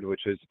Harvard,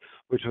 which was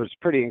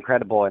pretty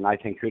incredible. And I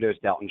think kudos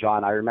to Elton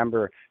John. I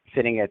remember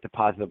sitting at the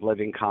Positive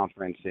Living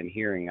conference and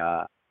hearing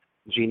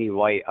Jeannie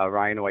White,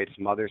 Ryan White's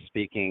mother,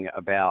 speaking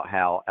about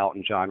how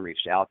Elton John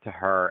reached out to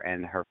her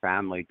and her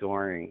family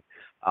during,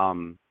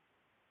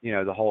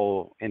 the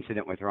whole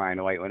incident with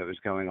Ryan White when it was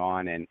going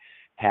on, and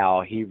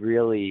how he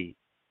really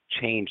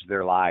changed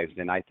their lives.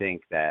 And I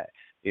think that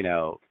it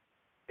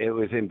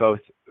was in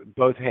both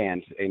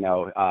hands.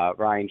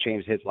 Ryan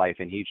changed his life,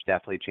 and he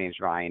definitely changed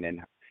Ryan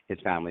and his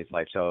family's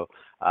life. So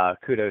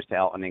kudos to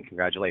Elton and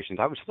congratulations.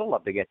 I would still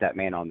love to get that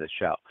man on this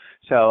show.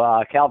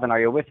 So Kalvin, are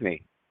you with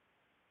me?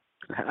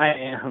 I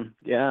am.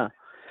 Yeah.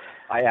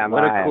 I am.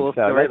 What a cool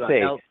story let's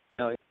see.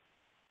 Elton.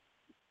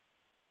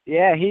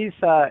 Yeah, he's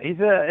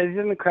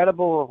an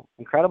incredible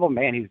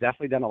man. He's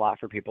definitely done a lot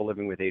for people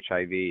living with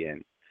HIV,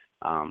 and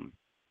I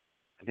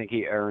think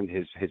he earned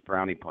his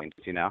brownie points.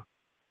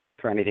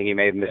 For anything he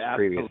may have missed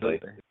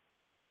previously.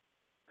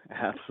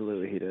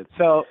 Absolutely, he did.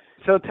 So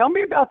tell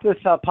me about this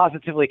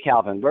Positively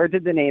Kalvin. Where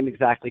did the name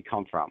exactly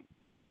come from?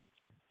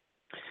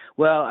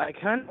 Well, I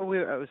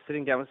was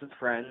sitting down with some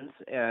friends,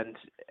 and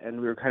we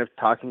were kind of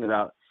talking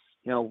about,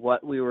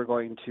 what we were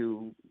going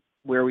to,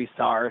 where we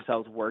saw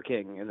ourselves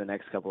working in the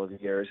next couple of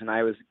years. And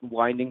I was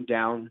winding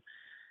down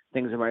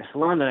things in my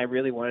salon, and I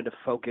really wanted to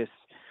focus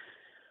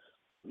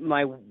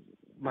my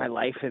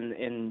life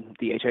in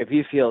the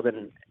HIV field,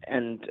 and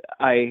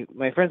my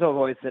friends have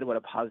always said what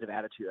a positive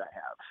attitude I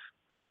have,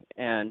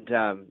 and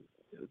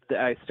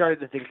I started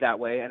to think that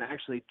way. And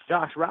actually,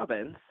 Josh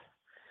Robbins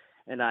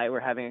and I were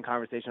having a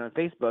conversation on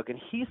Facebook, and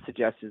he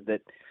suggested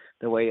that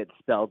the way it's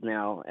spelled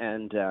now,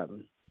 and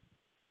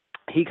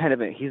he's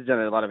done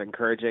a lot of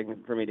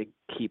encouraging for me to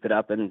keep it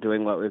up and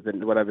doing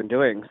what I've been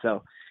doing.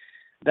 So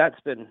that's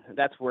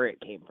where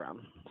it came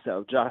from.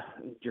 So Josh,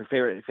 your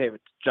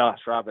favorite Josh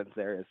Robbins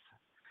there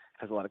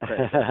has a lot of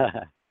credit.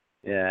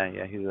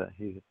 Yeah,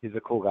 he's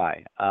a cool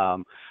guy.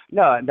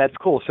 No, that's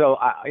cool. So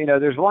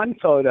there's one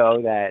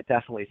photo that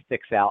definitely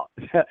sticks out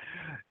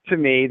to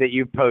me that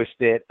you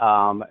posted.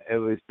 It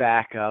was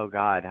back, oh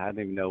God, I don't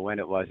even know when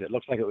it was. It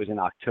looks like it was in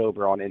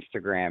October on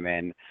Instagram,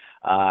 and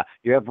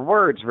you have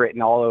words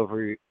written all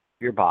over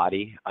your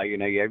body. You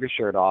have your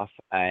shirt off,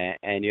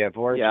 and you have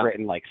words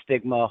written like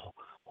stigma,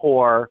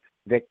 whore,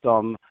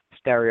 victim,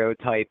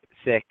 stereotype,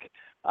 sick.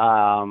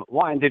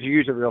 One, did you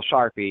use a real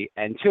Sharpie?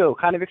 And two,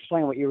 kind of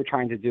explain what you were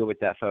trying to do with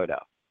that photo.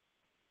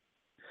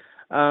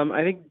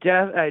 I think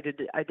I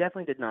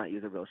definitely did not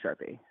use a real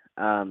Sharpie.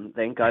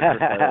 Thank God for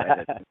photo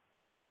edit.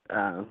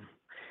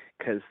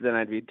 Because then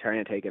I'd be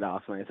trying to take it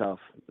off myself,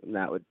 and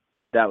that would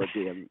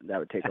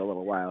take a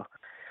little while.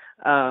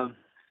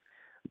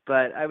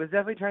 But I was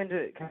definitely trying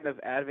to kind of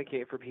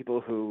advocate for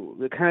people who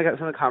kind of got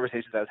some of the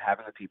conversations I was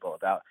having with people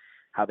about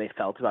how they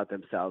felt about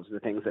themselves, the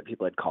things that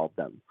people had called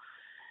them.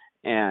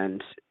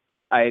 And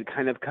I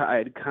decided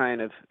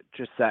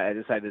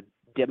to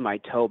dip my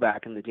toe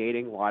back in the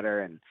dating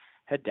water and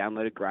had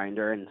downloaded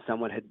Grindr, and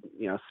someone had,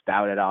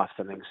 spouted off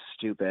something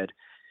stupid.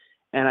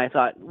 And I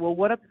thought, well,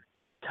 what a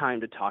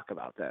time to talk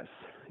about this,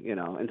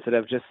 instead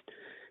of just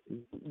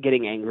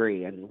getting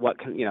angry. And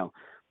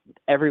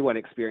everyone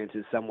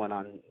experiences someone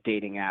on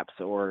dating apps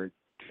or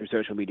through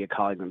social media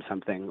calling them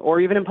something,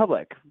 or even in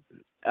public.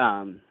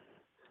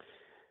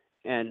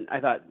 And I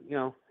thought,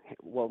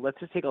 well, let's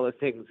just take all those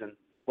things and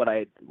what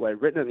I'd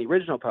written in the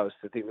original post,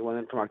 I think the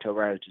one from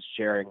October, I was just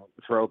sharing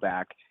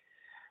throwback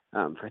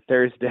for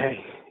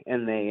Thursday,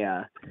 and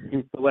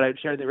what I'd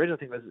shared in the original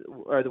thing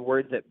are the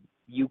words that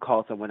you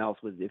call someone else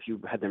was, if you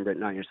had them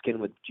written on your skin,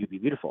 would you be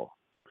beautiful?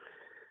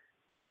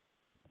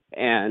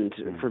 And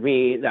for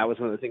me, that was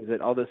one of the things that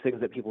all those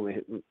things that people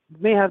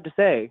may have to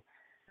say,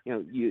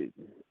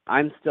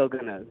 I'm still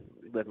gonna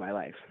live my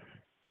life.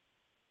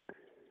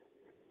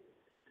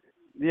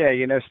 Yeah,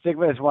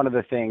 stigma is one of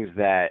the things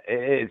that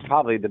it's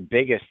probably the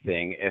biggest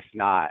thing, if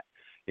not,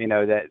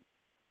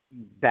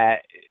 that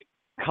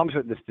comes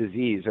with this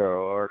disease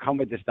or come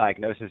with this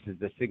diagnosis, is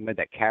the stigma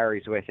that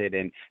carries with it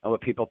and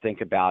what people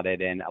think about it.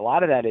 And a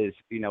lot of that is,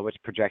 what's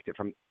projected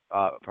from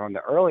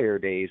the earlier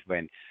days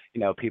when,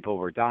 people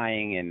were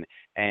dying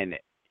and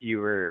you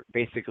were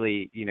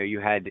basically, you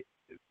had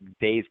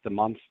days to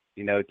months,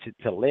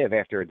 to live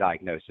after a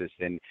diagnosis.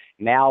 And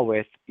now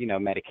with,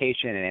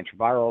 medication and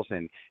antivirals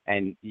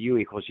and U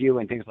equals U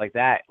and things like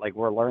that, like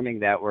we're learning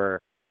that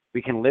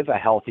we can live a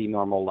healthy,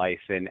 normal life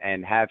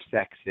and have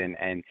sex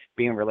and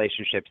be in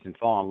relationships and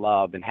fall in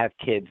love and have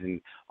kids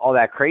and all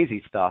that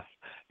crazy stuff.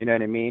 You know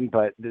what I mean?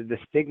 But the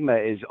stigma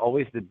is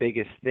always the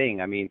biggest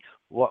thing. I mean,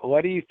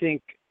 what do you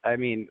think? I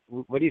mean,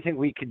 what do you think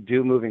we could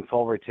do moving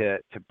forward to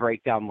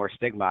break down more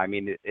stigma? I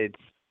mean,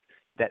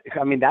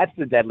 that's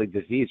the deadly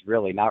disease,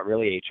 really, not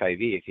really HIV,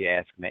 if you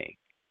ask me.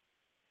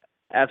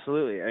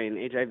 Absolutely. I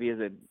mean, HIV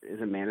is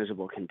a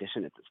manageable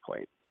condition at this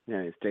point.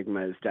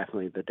 Stigma is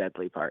definitely the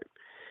deadly part.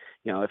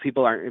 If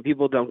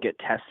people don't get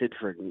tested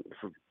for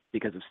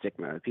because of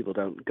stigma, if people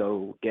don't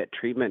go get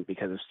treatment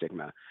because of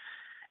stigma,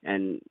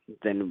 and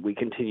then we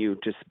continue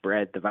to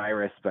spread the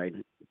virus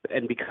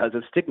because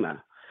of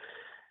stigma.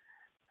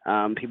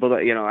 People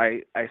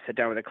that, I sat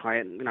down with a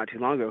client not too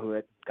long ago who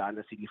had gotten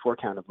a CD4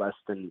 count of less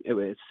than, it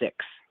was 6.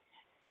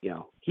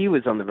 He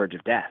was on the verge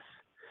of death.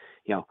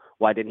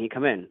 Why didn't he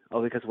come in?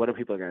 Oh, because what are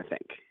people going to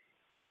think?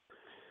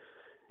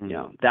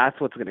 Mm-hmm. That's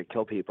what's going to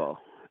kill people.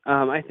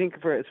 I think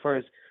as far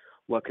as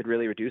what could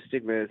really reduce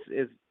stigma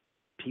is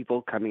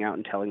people coming out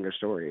and telling their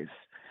stories.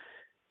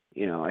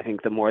 I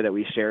think the more that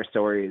we share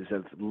stories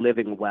of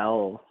living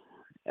well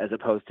as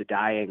opposed to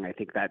dying, I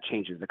think that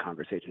changes the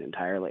conversation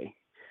entirely.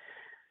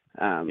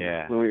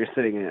 When we were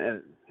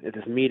sitting at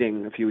this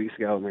meeting a few weeks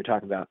ago, and we were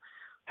talking about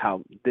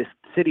how this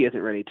city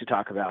isn't ready to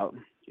talk about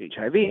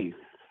HIV.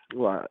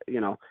 Well,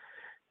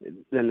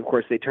 then of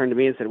course they turned to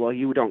me and said, well,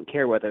 you don't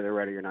care whether they're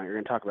ready or not. You're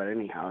going to talk about it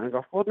anyhow. And I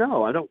go, well,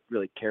 no, I don't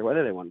really care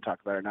whether they want to talk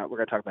about it or not. We're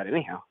going to talk about it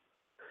anyhow.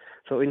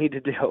 That's what we need to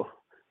do.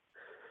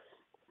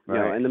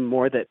 Right. And the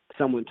more that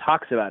someone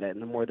talks about it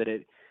and the more that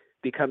it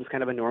becomes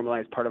kind of a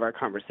normalized part of our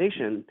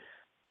conversation,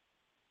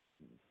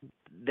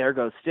 there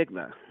goes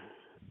stigma.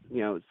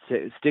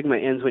 Stigma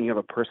ends when you have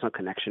a personal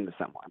connection to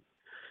someone.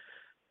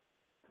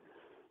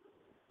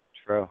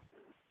 True.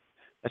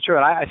 That's true.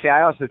 And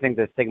I also think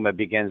that stigma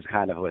begins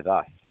kind of with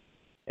us.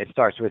 It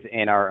starts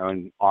within our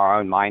own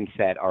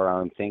mindset, our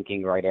own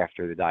thinking right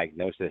after the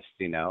diagnosis,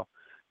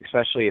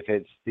 especially if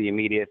it's the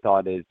immediate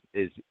thought is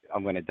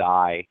I'm going to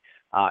die,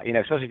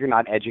 especially if you're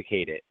not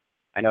educated.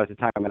 I know at the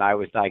time when I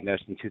was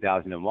diagnosed in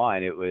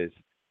 2001, it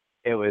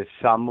was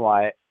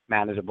somewhat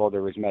manageable.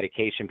 There was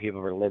medication, people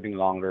were living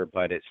longer,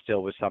 but it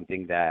still was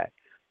something that,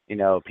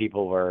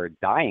 people were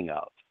dying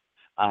of.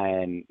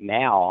 And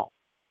now,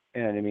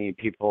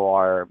 people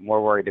are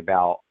more worried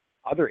about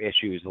other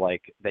issues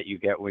like that you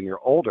get when you're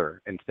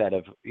older instead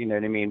of,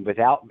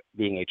 without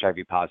being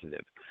HIV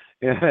positive.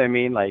 You know what I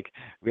mean? Like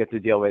we have to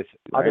deal with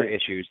other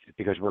issues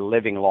because we're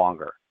living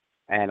longer.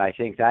 And I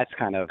think that's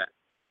kind of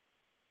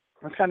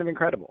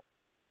incredible.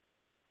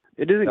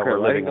 It is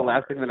incredible. I think the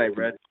last thing that I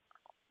read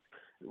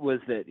was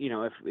that,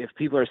 if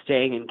people are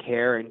staying in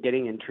care and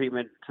getting in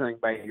treatment, something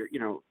by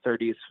your,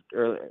 30s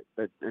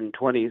and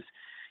 20s,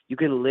 you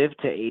can live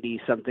to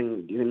 80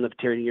 something, you can live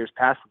 10 years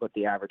past what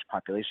the average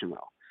population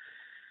will.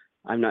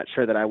 I'm not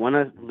sure that I want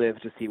to live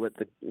to see what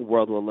the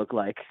world will look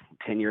like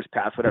 10 years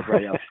past what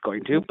everybody else is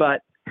going to,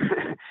 but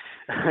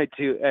I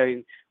do. I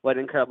mean, what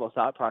an incredible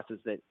thought process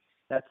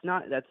that's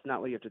not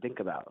what you have to think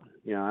about.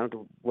 I don't have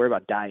to worry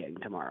about dying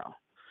tomorrow.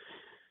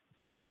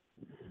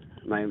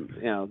 I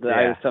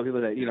always tell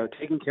people that,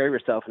 taking care of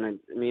yourself, and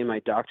me and my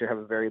doctor have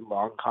a very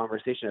long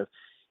conversation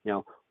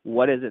of,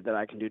 what is it that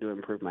I can do to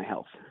improve my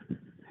health?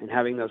 And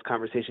having those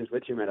conversations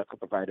with your medical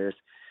providers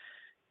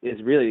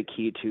is really the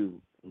key to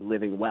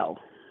living well.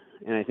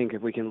 And I think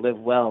if we can live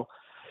well,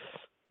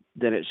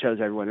 then it shows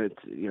everyone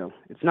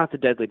it's not the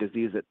deadly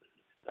disease that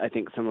I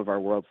think some of our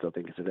world still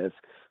thinks it is.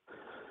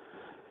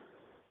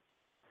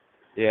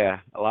 Yeah,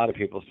 a lot of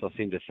people still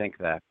seem to think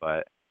that,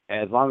 but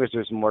as long as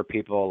there's more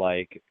people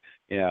like,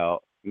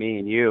 me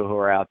and you who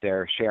are out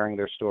there sharing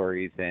their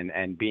stories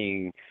and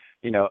being,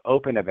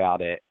 open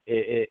about it,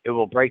 it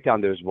will break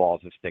down those walls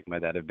of stigma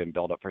that have been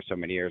built up for so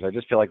many years. I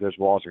just feel like those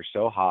walls are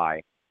so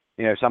high.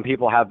 Some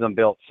people have them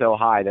built so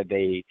high that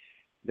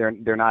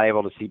they're not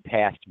able to see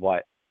past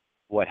what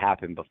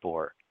happened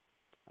before.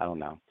 I don't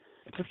know.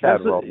 It's a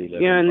sad world we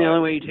live in. And the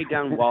only way you take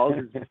down walls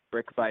is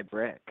brick by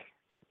brick.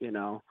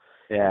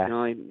 Yeah.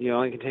 You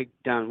only can take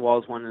down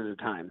walls one at a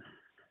time.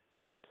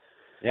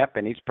 Yep,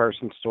 and each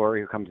person's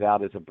story who comes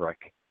out is a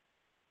brick.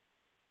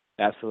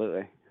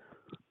 Absolutely.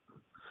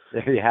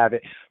 There you have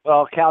it.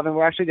 Well, Kalvin,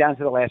 we're actually down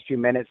to the last few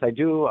minutes. I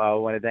do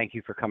want to thank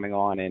you for coming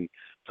on and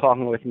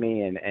talking with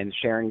me and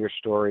sharing your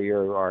story. You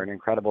are an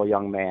incredible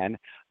young man.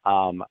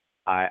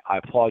 I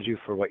applaud you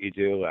for what you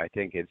do. I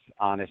think it's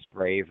honest,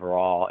 brave,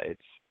 raw.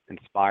 It's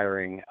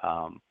inspiring.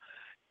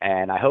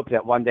 And I hope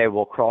that one day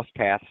we'll cross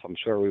paths. I'm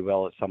sure we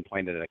will at some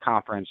point at a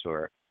conference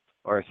or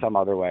some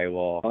other way.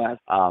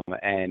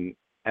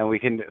 And we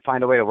can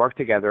find a way to work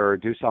together or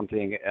do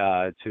something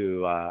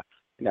to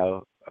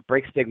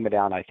break stigma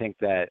down. I think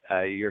that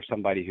you're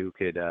somebody who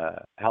could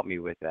help me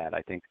with that.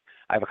 I think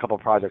I have a couple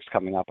of projects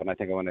coming up, and I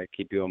think I want to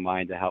keep you in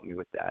mind to help me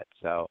with that.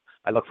 So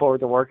I look forward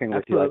to working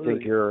with you. I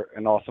think you're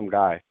an awesome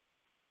guy.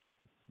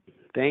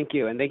 Thank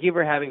you, and thank you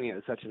for having me. It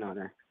was such an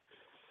honor.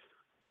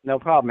 No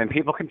problem. And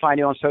people can find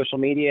you on social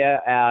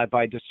media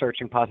by just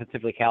searching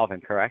Positively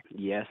Kalvin, correct?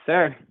 Yes,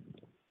 sir.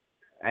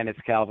 And it's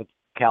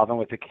Kalvin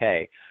with a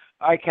K.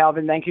 All right,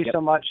 Kalvin, thank you so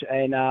much,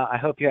 and I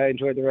hope you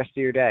enjoy the rest of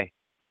your day.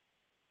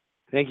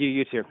 Thank you.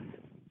 You too.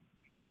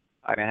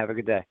 All right, have a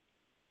good day.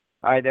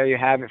 All right, there you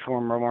have it. For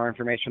more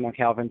information on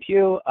Kalvin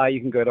Pugh, you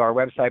can go to our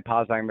website,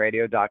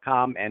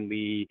 PosiTimeRadio.com, and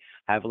we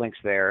have links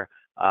there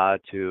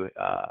to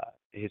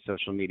his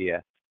social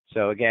media.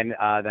 So again,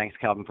 thanks,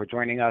 Kalvin, for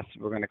joining us.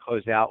 We're going to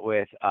close out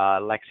with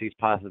Lexi's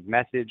positive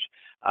message.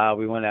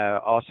 We want to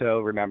also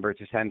remember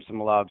to send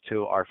some love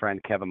to our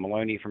friend Kevin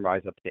Maloney from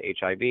Rise Up to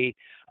HIV.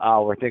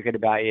 We're thinking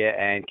about you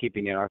and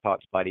keeping you in our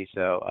thoughts, buddy.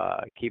 So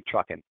keep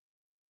trucking.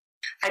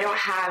 I don't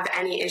have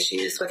any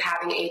issues with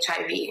having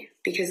HIV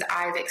because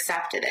I've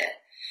accepted it.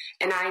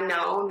 And I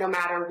know no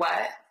matter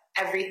what,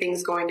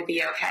 everything's going to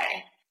be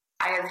okay.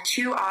 I have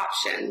two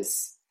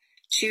options.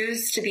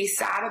 Choose to be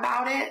sad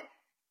about it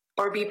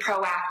or be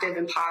proactive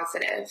and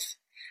positive.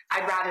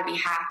 I'd rather be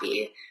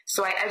happy,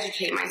 so I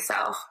educate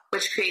myself,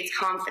 which creates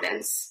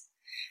confidence.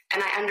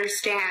 And I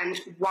understand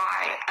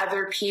why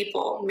other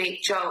people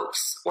make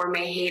jokes or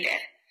may hate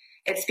it.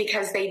 It's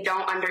because they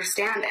don't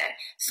understand it,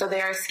 so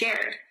they are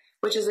scared,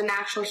 which is a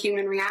natural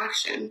human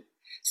reaction.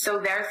 So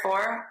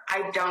therefore,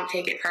 I don't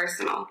take it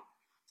personal.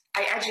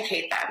 I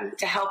educate them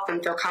to help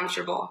them feel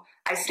comfortable.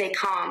 I stay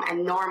calm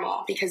and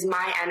normal because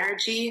my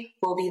energy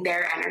will be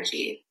their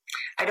energy.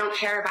 I don't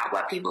care about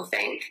what people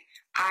think.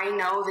 I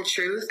know the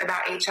truth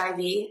about HIV,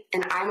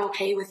 and I'm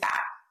okay with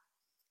that.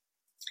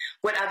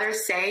 What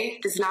others say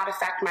does not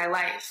affect my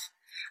life.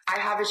 I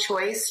have a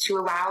choice to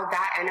allow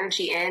that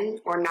energy in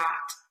or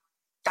not.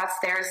 That's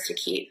theirs to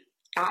keep,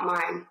 not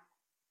mine.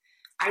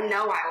 I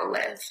know I will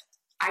live.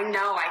 I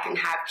know I can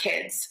have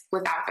kids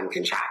without them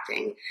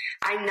contracting.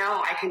 I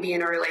know I can be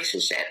in a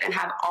relationship and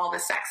have all the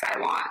sex I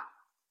want.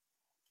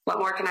 What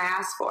more can I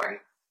ask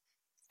for?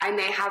 I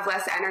may have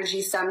less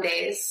energy some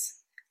days.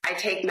 I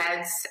take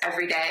meds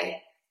every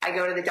day. I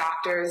go to the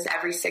doctors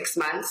every 6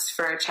 months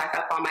for a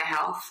checkup on my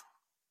health.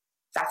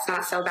 That's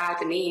not so bad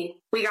to me.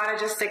 We gotta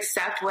just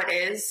accept what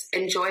is,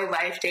 enjoy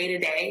life day to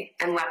day,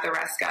 and let the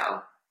rest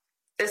go.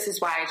 This is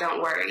why I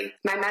don't worry.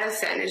 My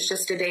medicine is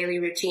just a daily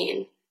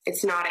routine.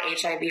 It's not an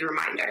HIV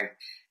reminder.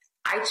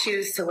 I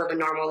choose to live a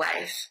normal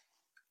life.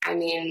 I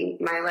mean,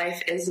 my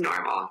life is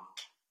normal.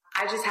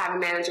 I just have a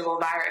manageable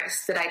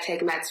virus that I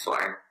take meds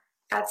for.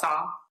 That's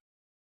all.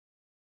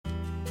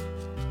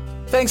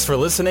 Thanks for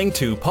listening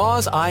to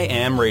Pause I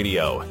Am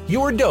Radio,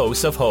 your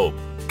dose of hope.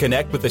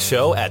 Connect with the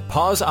show at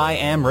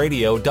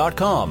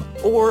pauseiamradio.com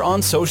or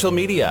on social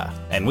media,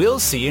 and we'll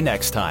see you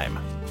next time.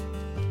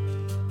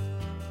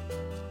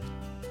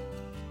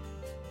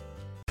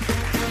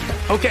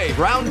 Okay,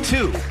 round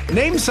two.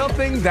 Name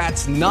something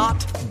that's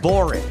not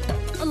boring.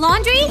 A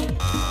laundry?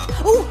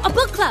 Ooh, a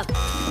book club.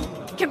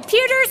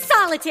 Computer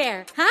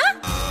solitaire, huh?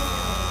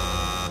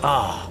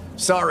 Ah, oh,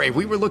 sorry,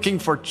 we were looking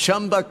for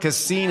Chumba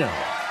Casino.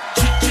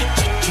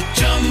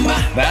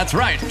 That's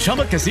right,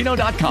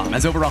 ChumbaCasino.com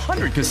has over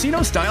 100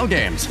 casino-style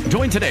games.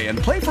 Join today and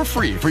play for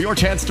free for your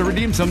chance to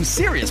redeem some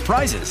serious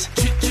prizes.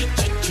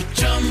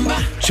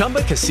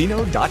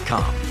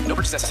 ChumbaCasino.com. No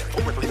purchase necessary.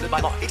 Void where prohibited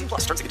by law. 18+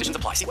 terms and conditions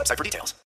apply. See website for details.